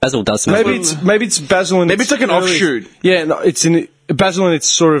weird. Basil does smell. Maybe it's basil. Maybe it's like an offshoot. Yeah, no, it's in basil in its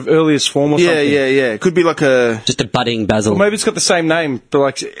sort of earliest form or Yeah, something. yeah. Could be like a... just a budding basil. Or maybe it's got the same name, but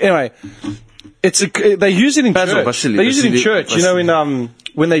like anyway, they use it in Basil, church. Vasily, They use it in Vasily, church. You know, in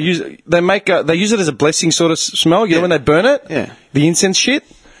when they use it as a blessing sort of smell. You know, when they burn it. Yeah. The incense shit.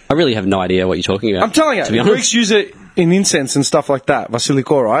 I really have no idea what you're talking about. I'm telling you, to be the honest. Greeks use it in incense and stuff like that.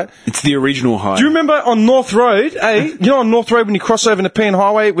 Vasilico, right? It's the original high. Do you remember on North Road, you know on North Road when you cross over the Pean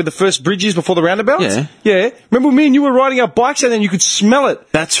Highway with the first bridges before the roundabouts? Yeah. Yeah. Remember me and you were riding our bikes and then you could smell it?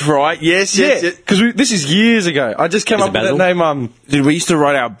 That's right. Yes. Because this is years ago. I just came Is up it with that basil? name, Dude, we used to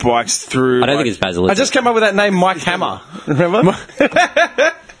ride our bikes through... I don't think it's basil. I just came up with that name, Mike Hammer. Remember?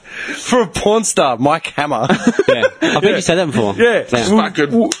 For a porn star, Mike Hammer. Yeah. I've heard you say that before. Yeah.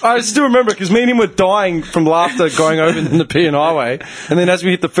 fucking- I still remember because me and him were dying from laughter going over the Pean Highway. And then as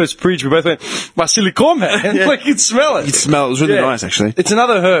we hit the first bridge, we both went, Vasilico, man. Yeah. Like, you could smell it. You could smell it. It was really nice, actually. It's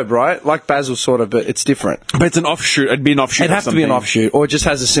another herb, right? Like basil, sort of, but it's different. But it's an offshoot. It'd be an offshoot. It'd have to be an offshoot, or it just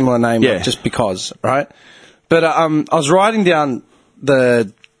has a similar name, Yeah. like, just because, right? But I was riding down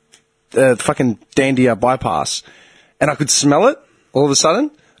the fucking Dandia bypass, and I could smell it all of a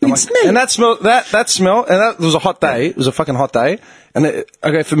sudden. And that smell, and that was a hot day. It was a fucking hot day. And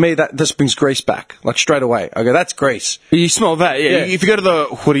for me, that just brings grease back, like straight away. Okay, that's grease. You smell that, yeah. Yeah. If you go to the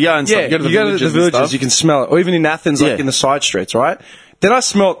Huria and stuff, Yeah, you go to the you go to villages, the and villages, stuff. you can smell it. Or even in Athens, like Yeah. in the side streets, right? Then I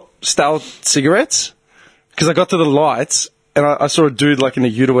smelt stale cigarettes because I got to the lights and I saw a dude like in a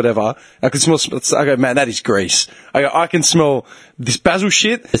ute or whatever. I could smell. I go, man, that is grease. I can smell this basil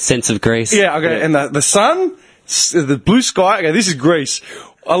shit. The sense of grace. Yeah, I go, and the sun, the blue sky. I go, this is grease.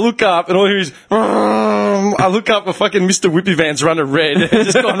 I look up and all I hear is, I look up and fucking Mr. Whippy Van's running red and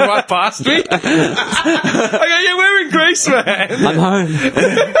just gone right past me. I go, yeah, we're in Greece, man. I'm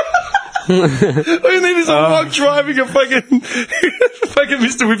home. All you need is a log driving a fucking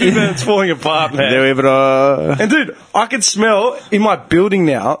Mr. Whippy Van's falling apart, man. There we have it. And dude, I can smell in my building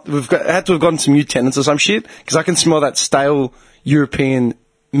now. Had to have gotten some new tenants or some shit because I can smell that stale European,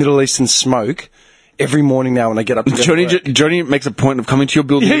 Middle Eastern smoke every morning now when I get up to go to work. Johnny makes a point of coming to your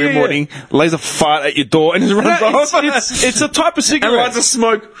building Yeah, every yeah, yeah. morning, lays a fart at your door, and just runs off. It's a type of and cigarette. lights a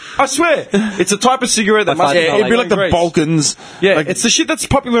smoke. I swear, it's a type of cigarette that must Yeah, be Yeah, it'd be like the Greece. Balkans. Yeah, Like- it's the shit that's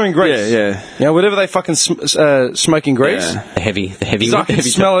popular in Greece. Yeah. You know, whatever they fucking smoke in Greece, Yeah. The heavy I can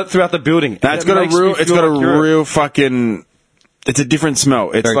smell it throughout the building. Nah, it's It got a makes me real, it's feel got a like you're- real fucking. It's a different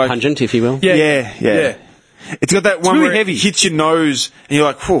smell. It's very like pungent, if you will. yeah. It's got that one really where heavy. it hits your nose, and you're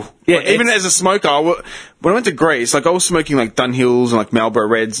like, whew. Yeah, Like, even it's- as a smoker, when I went to Greece, like I was smoking like Dunhills and like Marlboro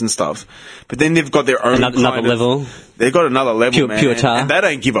Reds and stuff. But then they've got their own Another kind of- level. They've got another level, man. Pure tar. And they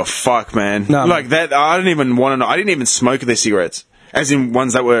don't give a fuck, man. No, like that, I don't even want to know. I didn't even smoke their cigarettes, as in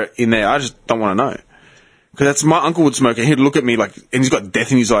ones that were in there. I just don't want to know. Because that's my uncle would smoke, and he'd look at me like, and he's got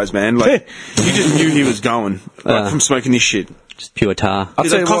death in his eyes, man. Like, you just knew he was going from smoking this shit. Just pure tar. I'll It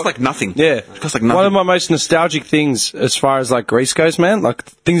tell you costs what- like nothing. Yeah. It costs like nothing. One of my most nostalgic things as far as like Greece goes, man, like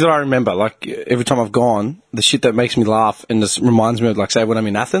things that I remember, like every time I've gone, the shit that makes me laugh and just reminds me of like say when I'm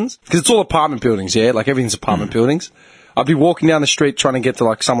in Athens, because it's all apartment buildings, yeah, like everything's apartment buildings. I'd be walking down the street trying to get to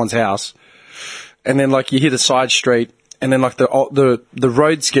like someone's house, and then like you hit a side street, and then like the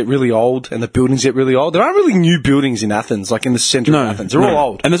roads get really old and the buildings get really old. There aren't really new buildings in Athens, like in the centre of Athens. They're all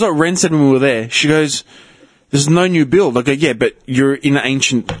old. And that's what Ren said when we were there. She goes, "There's no new build." I go, "Yeah, but you're in an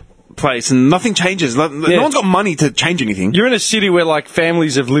ancient place and nothing changes. Like, no one's got money to change anything. You're in a city where like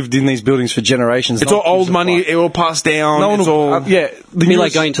families have lived in these buildings for generations. It's No all one gives old a money. fuck. It all passed down. No one it's will, all yeah. The I mean, like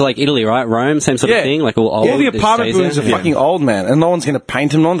newest- going to like Italy, right? Rome, same sort of thing. Like all the it apartment stays buildings there. are fucking old, man, and no one's going to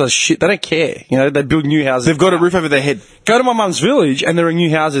paint them. No one does shit. They don't care. You know, they build new houses. They've got a roof over their head. Go to my mum's village, and there are new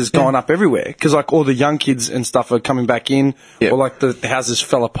houses going up everywhere because like all the young kids and stuff are coming back in, Yeah. or like the houses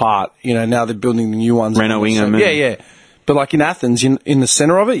fell apart. You know, now they're building the new ones. Renoing them, Yeah, and- yeah. But like in Athens, in the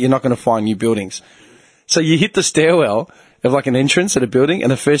centre of it, you're not going to find new buildings. So you hit the stairwell of like an entrance at a building,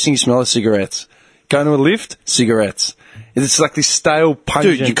 and the first thing you smell is cigarettes. going to a lift, cigarettes. It's like this stale,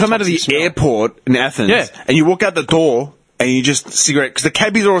 pungent. Dude, you come out of the toxic smell. airport in Athens, Yeah. and you walk out the door, and you just cigarette because the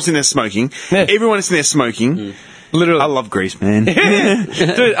cabbies are all sitting there smoking. Yeah. Everyone is sitting there smoking. Literally. I love Greece, man.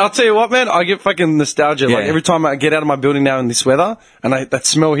 Dude, I'll tell you what, man, I get fucking nostalgia. Like, Yeah. every time I get out of my building now in this weather, and that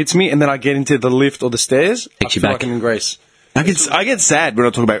smell hits me, and then I get into the lift or the stairs, Takes I you feel back. like I'm in Greece. I get sad when I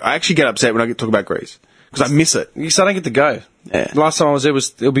talk about. I actually get upset when I talk about Greece because I miss it. Because I don't get to go. Yeah. Last time I was there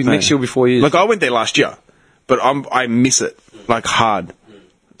it'll be next year or before years. Like I went there last year, but I miss it like hard.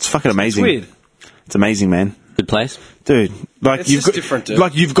 It's fucking amazing. It's weird. It's amazing, man. Good place. Dude, like It's you've just got, different, dude.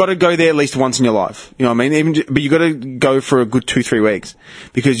 like you've got to go there at least once in your life. You know what I mean? But you got to go for a good 2-3 weeks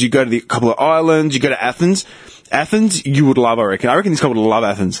because you go to the couple of islands. You go to Athens. Athens, you would love. I reckon this guy would love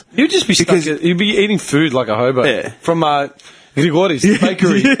Athens. You'd just be Because- you'd be eating food like a hobo. Yeah. From Grigoris, the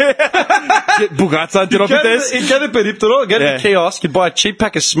bakery. Get Bugazza, did I Go put this? to the peripteral, go to Yeah. the kiosk, you'd buy a cheap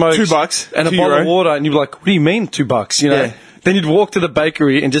pack of smokes. $2 and a €2. bottle of water, and you'd be like, what do you mean $2? You know? Yeah. Then you'd walk to the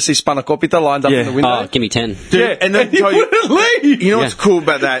bakery and just see spanakopita lined up Yeah. in the window. Oh, give me 10. yeah, and then he tell you- wouldn't leave. You know what's cool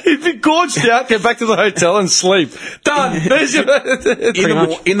about that? He'd be gorged out, get back to the hotel and sleep. Done. There's your...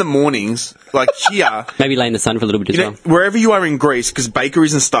 In the mornings, like here, Maybe lay in the sun for a little bit as you know, well. wherever you are in Greece, because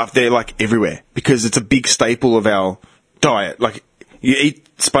bakeries and stuff, they're like everywhere because it's a big staple of our diet. Like you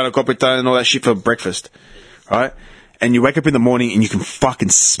eat spanakopita and all that shit for breakfast, right? And you wake up in the morning and you can fucking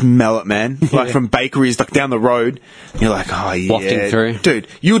smell it, man. Like from bakeries, like down the road. And you're like, oh yeah, Wafting through. dude,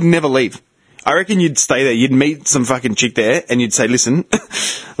 you would never leave. I reckon you'd stay there. You'd meet some fucking chick there, and you'd say, "Listen,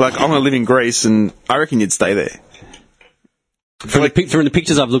 like I'm gonna live in Greece," and I reckon you'd stay there. From the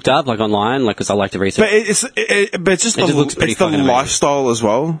pictures I've looked up, like online, like, because I like to research. But it's just It just looks pretty it's the fucking amazing. lifestyle as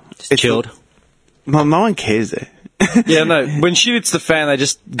well. It's chilled. No one cares there. Yeah, no, when shit hits the fan, they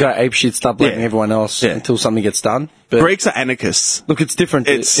just go apeshit, start blaming Yeah. everyone else Yeah. until something gets done. But Greeks are anarchists. look, it's different.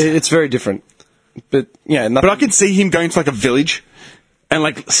 It's very different. But, yeah, nothing. But I can see him going to like a village and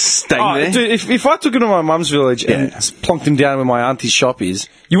like staying Oh, there. dude, if I took him to my mum's village and Yeah. plonked him down where my auntie's shop is,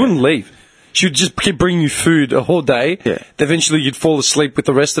 you wouldn't leave. She would just keep bringing you food a whole day. Yeah. Eventually, you'd fall asleep with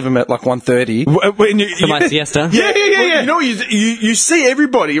the rest of them at like 1:30. When For my siesta. Yeah. You know, you see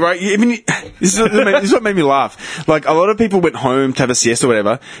everybody, right? I mean, this is what made me laugh. Like, a lot of people went home to have a siesta or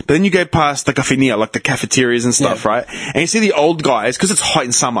whatever, but then you go past the cafinia, like the cafeterias and stuff, Yeah. right? And you see the old guys, because it's hot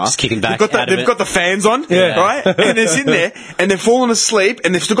in summer. Just kicking back out of They've it. got the fans on, Yeah. right? And they're sitting there, and they're falling asleep,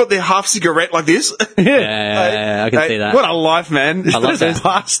 and they've still got their half cigarette like this. Yeah, I can see that. What a life, man. I love that.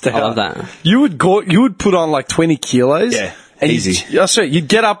 Passed I out. love that. You would put on like 20 kilos. Yeah, and easy. You'd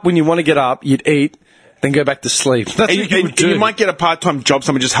get up when you want to get up, you'd eat, then go back to sleep. That's And what you would do. you might get a part-time job,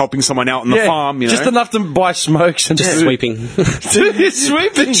 someone just helping someone out on the farm, you know? Just enough to buy smokes and just Sweeping. Dude, it's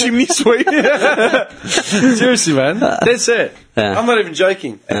sweeping. Chimney sweep. Seriously, man. That's it. Yeah. I'm not even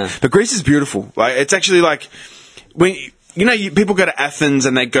joking. But Greece is beautiful. Like, it's actually like when people go to Athens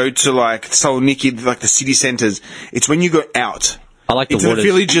and they go to like Saloniki, like the city centres. It's when you go out. I like the into waters.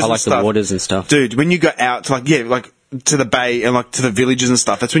 villages I and like the stuff. waters and stuff. Dude, when you go out to like to the bay and like to the villages and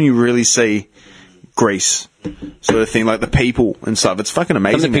stuff, that's when you really see Greece, sort of thing. Like the people and stuff. It's fucking Some of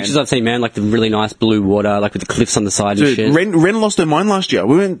amazing, the pictures man. I've seen, man, like the really nice blue water, like with the cliffs on the side and Dude, shit. Ren lost her mind last year.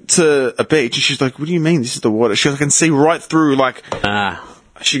 We went to a beach and she's like, "What do you mean? This is the water?" She goes, "I can see right through." Like, Ah,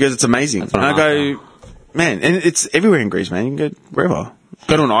 she goes, "It's amazing." what And I I'm go, "Man, and it's everywhere in Greece, man. You can go wherever.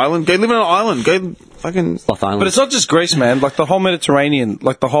 Go to an island. Go live on an island. Go fucking." Sloth Island. But it's not just Greece, man. Like the whole Mediterranean,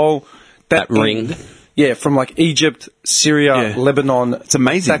 like the whole That ring. Yeah, from like Egypt, Syria, Yeah. Lebanon. It's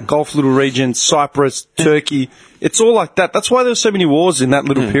amazing. That Gulf little region, Cyprus, Turkey. It's all like that. That's why there were so many wars in that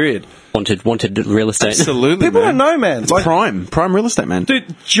little period. wanted real estate. Absolutely, People man. don't know, man. It's Like, prime real estate, man.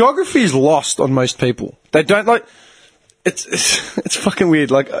 dude, geography is lost on most people. They don't like. It's fucking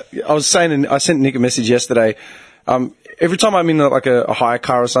weird. Like I was saying, and I sent Nick a message yesterday. Every time I'm in like a hire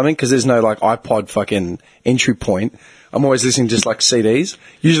car or something, because there's no like iPod fucking entry point, I'm always listening to just like CDs.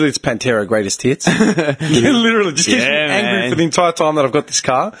 Usually it's Pantera Greatest Hits. Literally, just keeps me Yeah, angry man. for the entire time that I've got this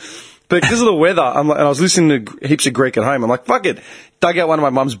car. But because of the weather, I'm like, and I was listening to heaps of Greek at home. I'm like, fuck it. Dug out one of my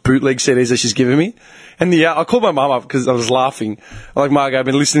mum's bootleg CDs that she's given me. And I called my mum up because I was laughing. I'm like, Margo, I've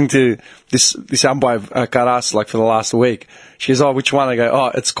been listening to this album by Karas like for the last week. She goes, oh, which one? I go,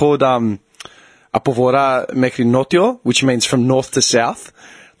 oh, it's called Apovora Mekrinotio, which means from north to south.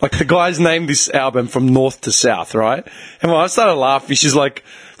 Like the guy's named this album from north to south, right? And when I started laughing, she's like,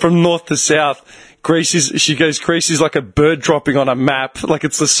 from north to south. Greece is like a bird dropping on a map. Like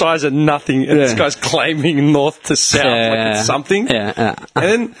it's the size of nothing. And this guy's claiming north to south. Like it's something. Yeah. And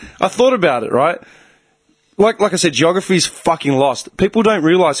then I thought about it, right? Like I said, geography is fucking lost. People don't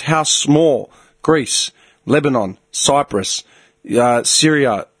realize how small Greece, Lebanon, Cyprus,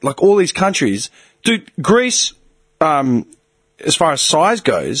 Syria, like all these countries, Dude, Greece, as far as size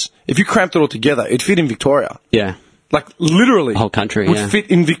goes, if you cramped it all together, it'd fit in Victoria. Yeah. Like, literally. The whole country, would yeah. fit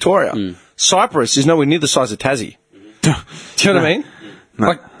in Victoria. Cyprus is nowhere near the size of Tassie. Do you know what I mean?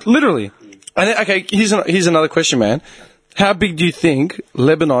 Like, literally. And then, okay, here's another question, man. How big do you think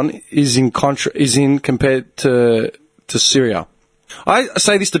Lebanon is in compared to Syria? I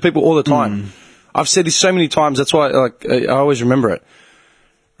say this to people all the time. I've said this so many times. That's why, I always remember it.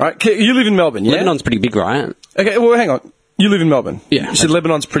 Right? Okay, you live in Melbourne, yeah? Lebanon's pretty big, right? Okay, well, hang on. You live in Melbourne. Yeah. You said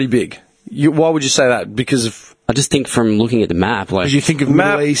Lebanon's pretty big. Why would you say that? Because of I just think from looking at the map, like... You think of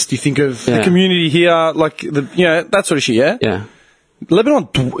Middle East, you think of... Yeah. the community here, like, that sort of shit, yeah? Yeah. Lebanon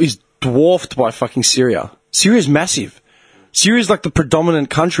is dwarfed by fucking Syria. Syria's massive. Syria's like the predominant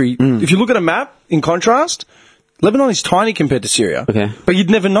country. If you look at a map, in contrast, Lebanon is tiny compared to Syria. Okay. But you'd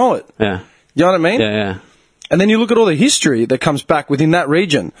never know it. Yeah. You know what I mean? Yeah, yeah. And then you look at all the history that comes back within that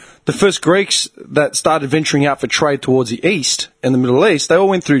region. The first Greeks that started venturing out for trade towards the east and the Middle East, they all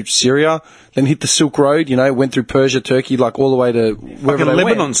went through Syria, then hit the Silk Road, went through Persia, Turkey, like all the way to wherever they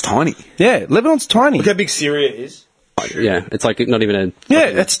Lebanon's tiny. went. Yeah, Lebanon's tiny. Look how big Syria is. Yeah, it's like not even a... Yeah,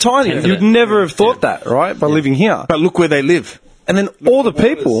 it's tiny. tenth of You'd it. never have thought that, right, by living here. But look where they live. And then all the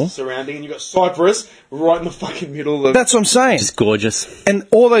people... surrounding, and you've got Cyprus right in the fucking middle of... That's what I'm saying. Just gorgeous. And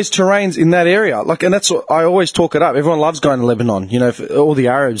all those terrains in that area, and that's what I always talk it up. Everyone loves going to Lebanon. For all the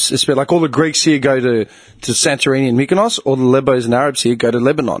Arabs, especially, like all the Greeks here go to Santorini and Mykonos, all the Lebos and Arabs here go to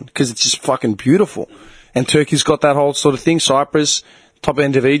Lebanon because it's just fucking beautiful. And Turkey's got that whole sort of thing. Cyprus, top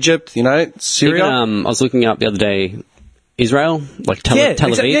end of Egypt, Syria. Even, I was looking up the other day, Israel, like Tel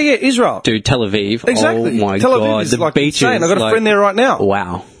Aviv. Yeah, Israel. Dude, Tel Aviv. Exactly. Oh my Tel Aviv god, is the like beaches. insane. I've got a friend there right now.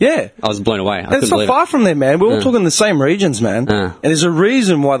 Wow. Yeah. I was blown away. I And couldn't it's not believe far it. from there, man. We're all talking the same regions, man. And there's a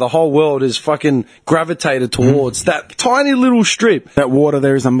reason why the whole world is fucking gravitated towards that tiny little strip. That water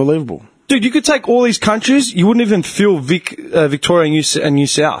there is unbelievable. Dude, you could take all these countries, you wouldn't even feel Victoria and New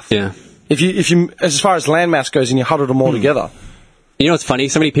South. Yeah. If you, as far as landmass goes, and you huddled them all together. You know what's funny?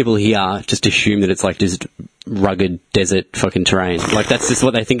 So many people here just assume that it's like just rugged desert fucking terrain. Like that's just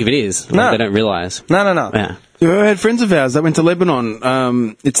what they think of it is. Like, No. they don't realise. No. Yeah. I had friends of ours that went to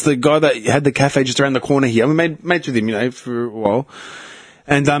Lebanon. It's the guy that had the cafe just around the corner here. We made mates with him, for a while.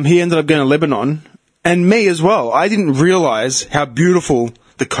 And he ended up going to Lebanon. And me as well. I didn't realise how beautiful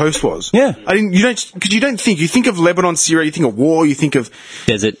the coast was. Yeah. Because you think of Lebanon, Syria, you think of war, you think of...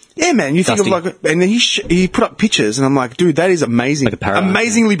 Desert. Yeah, man, you think Dusty. of and then he put up pictures, and I'm like, dude, that is amazing. Like a paradise.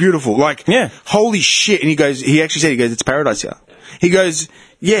 Amazingly beautiful. Like, Yeah. holy shit. And he actually said, it's paradise here. He goes,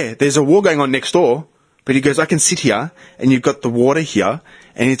 yeah, there's a war going on next door, but he goes, I can sit here, and you've got the water here,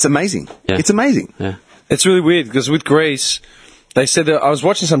 and it's amazing. Yeah. It's amazing. Yeah. It's really weird because with Greece, they said that I was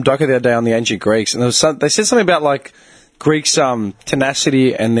watching some docu the other day on the ancient Greeks, and they said something about like Greeks'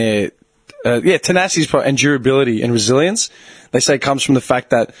 tenacity and their tenacity and durability and resilience. They say comes from the fact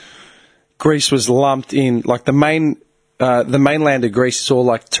that Greece was lumped in like the mainland of Greece is all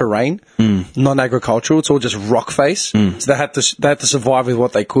like terrain, non-agricultural. It's all just rock face. So they had to survive with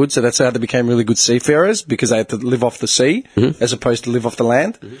what they could. So that's how they became really good seafarers because they had to live off the sea as opposed to live off the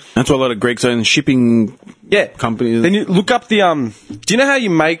land. That's why a lot of Greeks own shipping companies. Then you look up the do you know how you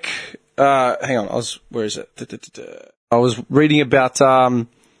make? Hang on, where is it? I was reading about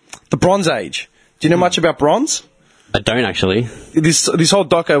the Bronze Age. Do you know much about bronze? I don't actually. This whole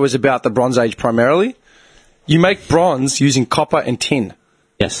doco was about the Bronze Age primarily. You make bronze using copper and tin.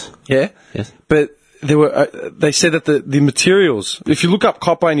 Yes. Yeah. Yes. But they said that the materials. If you look up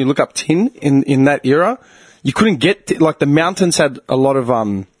copper and you look up tin in that era, you couldn't get like the mountains had a lot of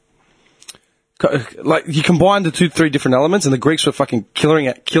like you combined the 2-3 different elements, and the Greeks were fucking killing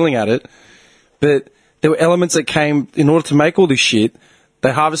at it. But there were elements that came in order to make all this shit.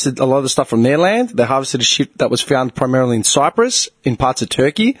 They harvested a lot of the stuff from their land. They harvested the shit that was found primarily in Cyprus, in parts of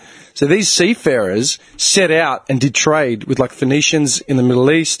Turkey. So these seafarers set out and did trade with like Phoenicians in the Middle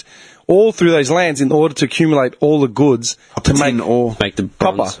East, all through those lands in order to accumulate all the goods to make Make the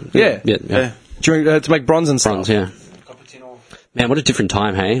bronze. copper. Yeah. To make bronze and stuff. Bronze, yeah. Man, what a different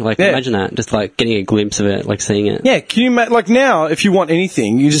time, hey? Like, Yeah. imagine that. Just like getting a glimpse of it, like seeing it. Yeah, can you like now, if you want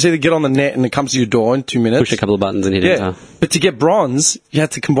anything, you just either get on the net and it comes to your door in 2 minutes. Push a couple of buttons and hit Yeah, enter. but to get bronze, you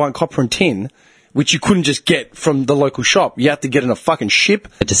had to combine copper and tin, which you couldn't just get from the local shop. You had to get in a fucking ship,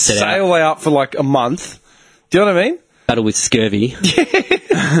 Had to set sail way out for like a month. Do you know what I mean? Battle with scurvy.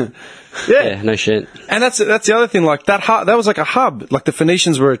 Yeah, no shit. And that's the other thing. Like that was like a hub. Like the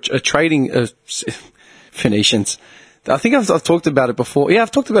Phoenicians were a trading Phoenicians. I think I've talked about it before. Yeah, I've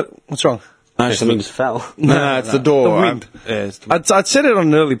talked about it. What's wrong? Something just fell. No, it's the door. The wind. It's the I'd said it on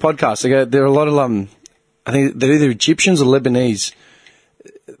an early podcast. There are a lot of I think they're either Egyptians or Lebanese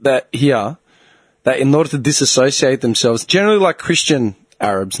that here, that in order to disassociate themselves, generally like Christian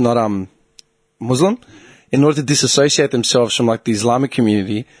Arabs, not Muslim, in order to disassociate themselves from like the Islamic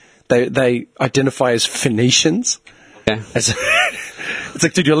community, they identify as Phoenicians. Yeah. It's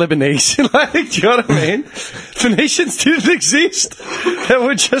like, dude, you're Lebanese. Like, do you know what I mean? Phoenicians didn't exist. They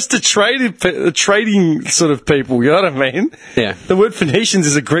were just a trading sort of people, you know what I mean? Yeah. The word Phoenicians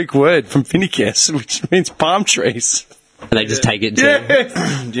is a Greek word from Phoenicus, which means palm trees. And they just take it to...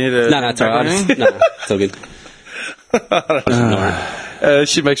 Yeah. Do you need a No, it's alright. No, it's all good. I'll just ignore it.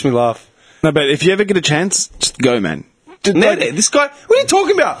 Shit makes me laugh. No, but if you ever get a chance, just go, man. This guy, what are you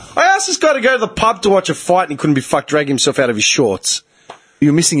talking about? I asked this guy to go to the pub to watch a fight and he couldn't be fucked dragging himself out of his shorts.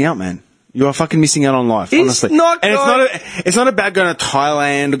 You're missing out, man. You are fucking missing out on life, He's honestly. not and going- it's not about going to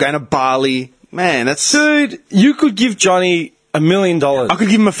Thailand or going to Bali. Man, that's... Dude, you could give Johnny $1 million. I could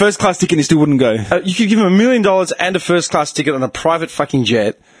give him a first class ticket and he still wouldn't go. You could give him $1 million and a first class ticket on a private fucking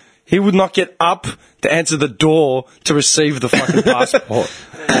jet. He would not get up to answer the door to receive the fucking passport.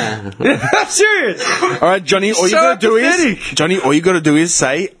 I'm serious. All right, Johnny, all you So got to do pathetic. is... Johnny, all you got to do is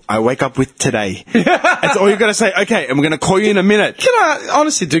say, I wake up with today. That's all you got to say. Okay, and we're going to call you in a minute. Can I,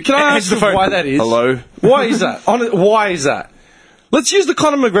 honestly, dude, can I Answer ask the you phone. why that is? Hello? Why is that? Why is that? Let's use the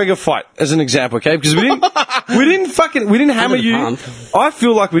Conor McGregor fight as an example, okay? Because we didn't hammer the you. pump. I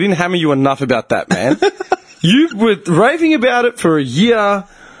feel like we didn't hammer you enough about that, man. You were raving about it for a year.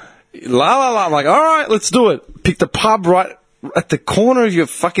 La la la. I'm like, all right, let's do it. Pick the pub right at the corner of your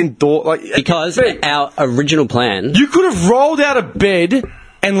fucking door, like Because our original plan, you could have rolled out of bed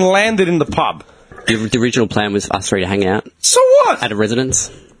and landed in the pub. the original plan was us three to hang out So what? at a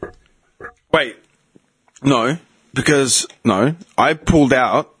residence. Wait. No, because... No, I pulled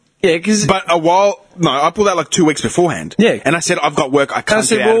out... Yeah, because But a while... No, I pulled out like 2 weeks beforehand. Yeah. And I said, I've got work, I can't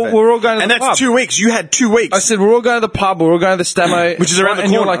said, get out well, of it. we're all going to and the that's pub. 2 weeks. You had 2 weeks. I said we're all going to the pub, we're all going to the Stamo, Which is around the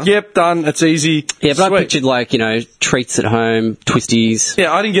and you're corner. like, yep, done, it's easy. Yeah, but Sweet. I pictured like, treats at home, twisties,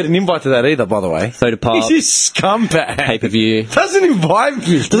 Yeah, I didn't get an invite to that either, by the way. soda pop, He's a scumbag. pay-per-view. Doesn't invite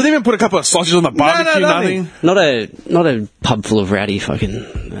me. Doesn't even put a couple of sausages on the barbecue, nothing. nothing. Not a pub full of rowdy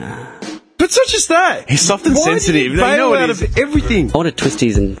fucking... But it's not just that. He's soft and Why sensitive. Do you You know bail what out it is. of everything. I wanted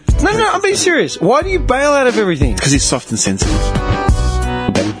twisties and... No, I'm being serious. Why do you bail out of everything? Because he's soft and sensitive.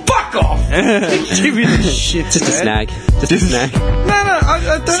 Fuck off! Give me the shit, Just a man. snag. Just a snag. No,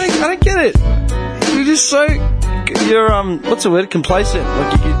 I don't get it. You're just so, you're what's the word? Complacent.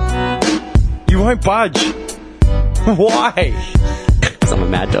 Like you won't budge. Why? Because I'm a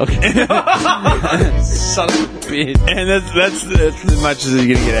mad dog. Son of a bitch. And that's as much as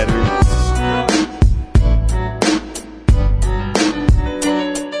you're going to get out of him.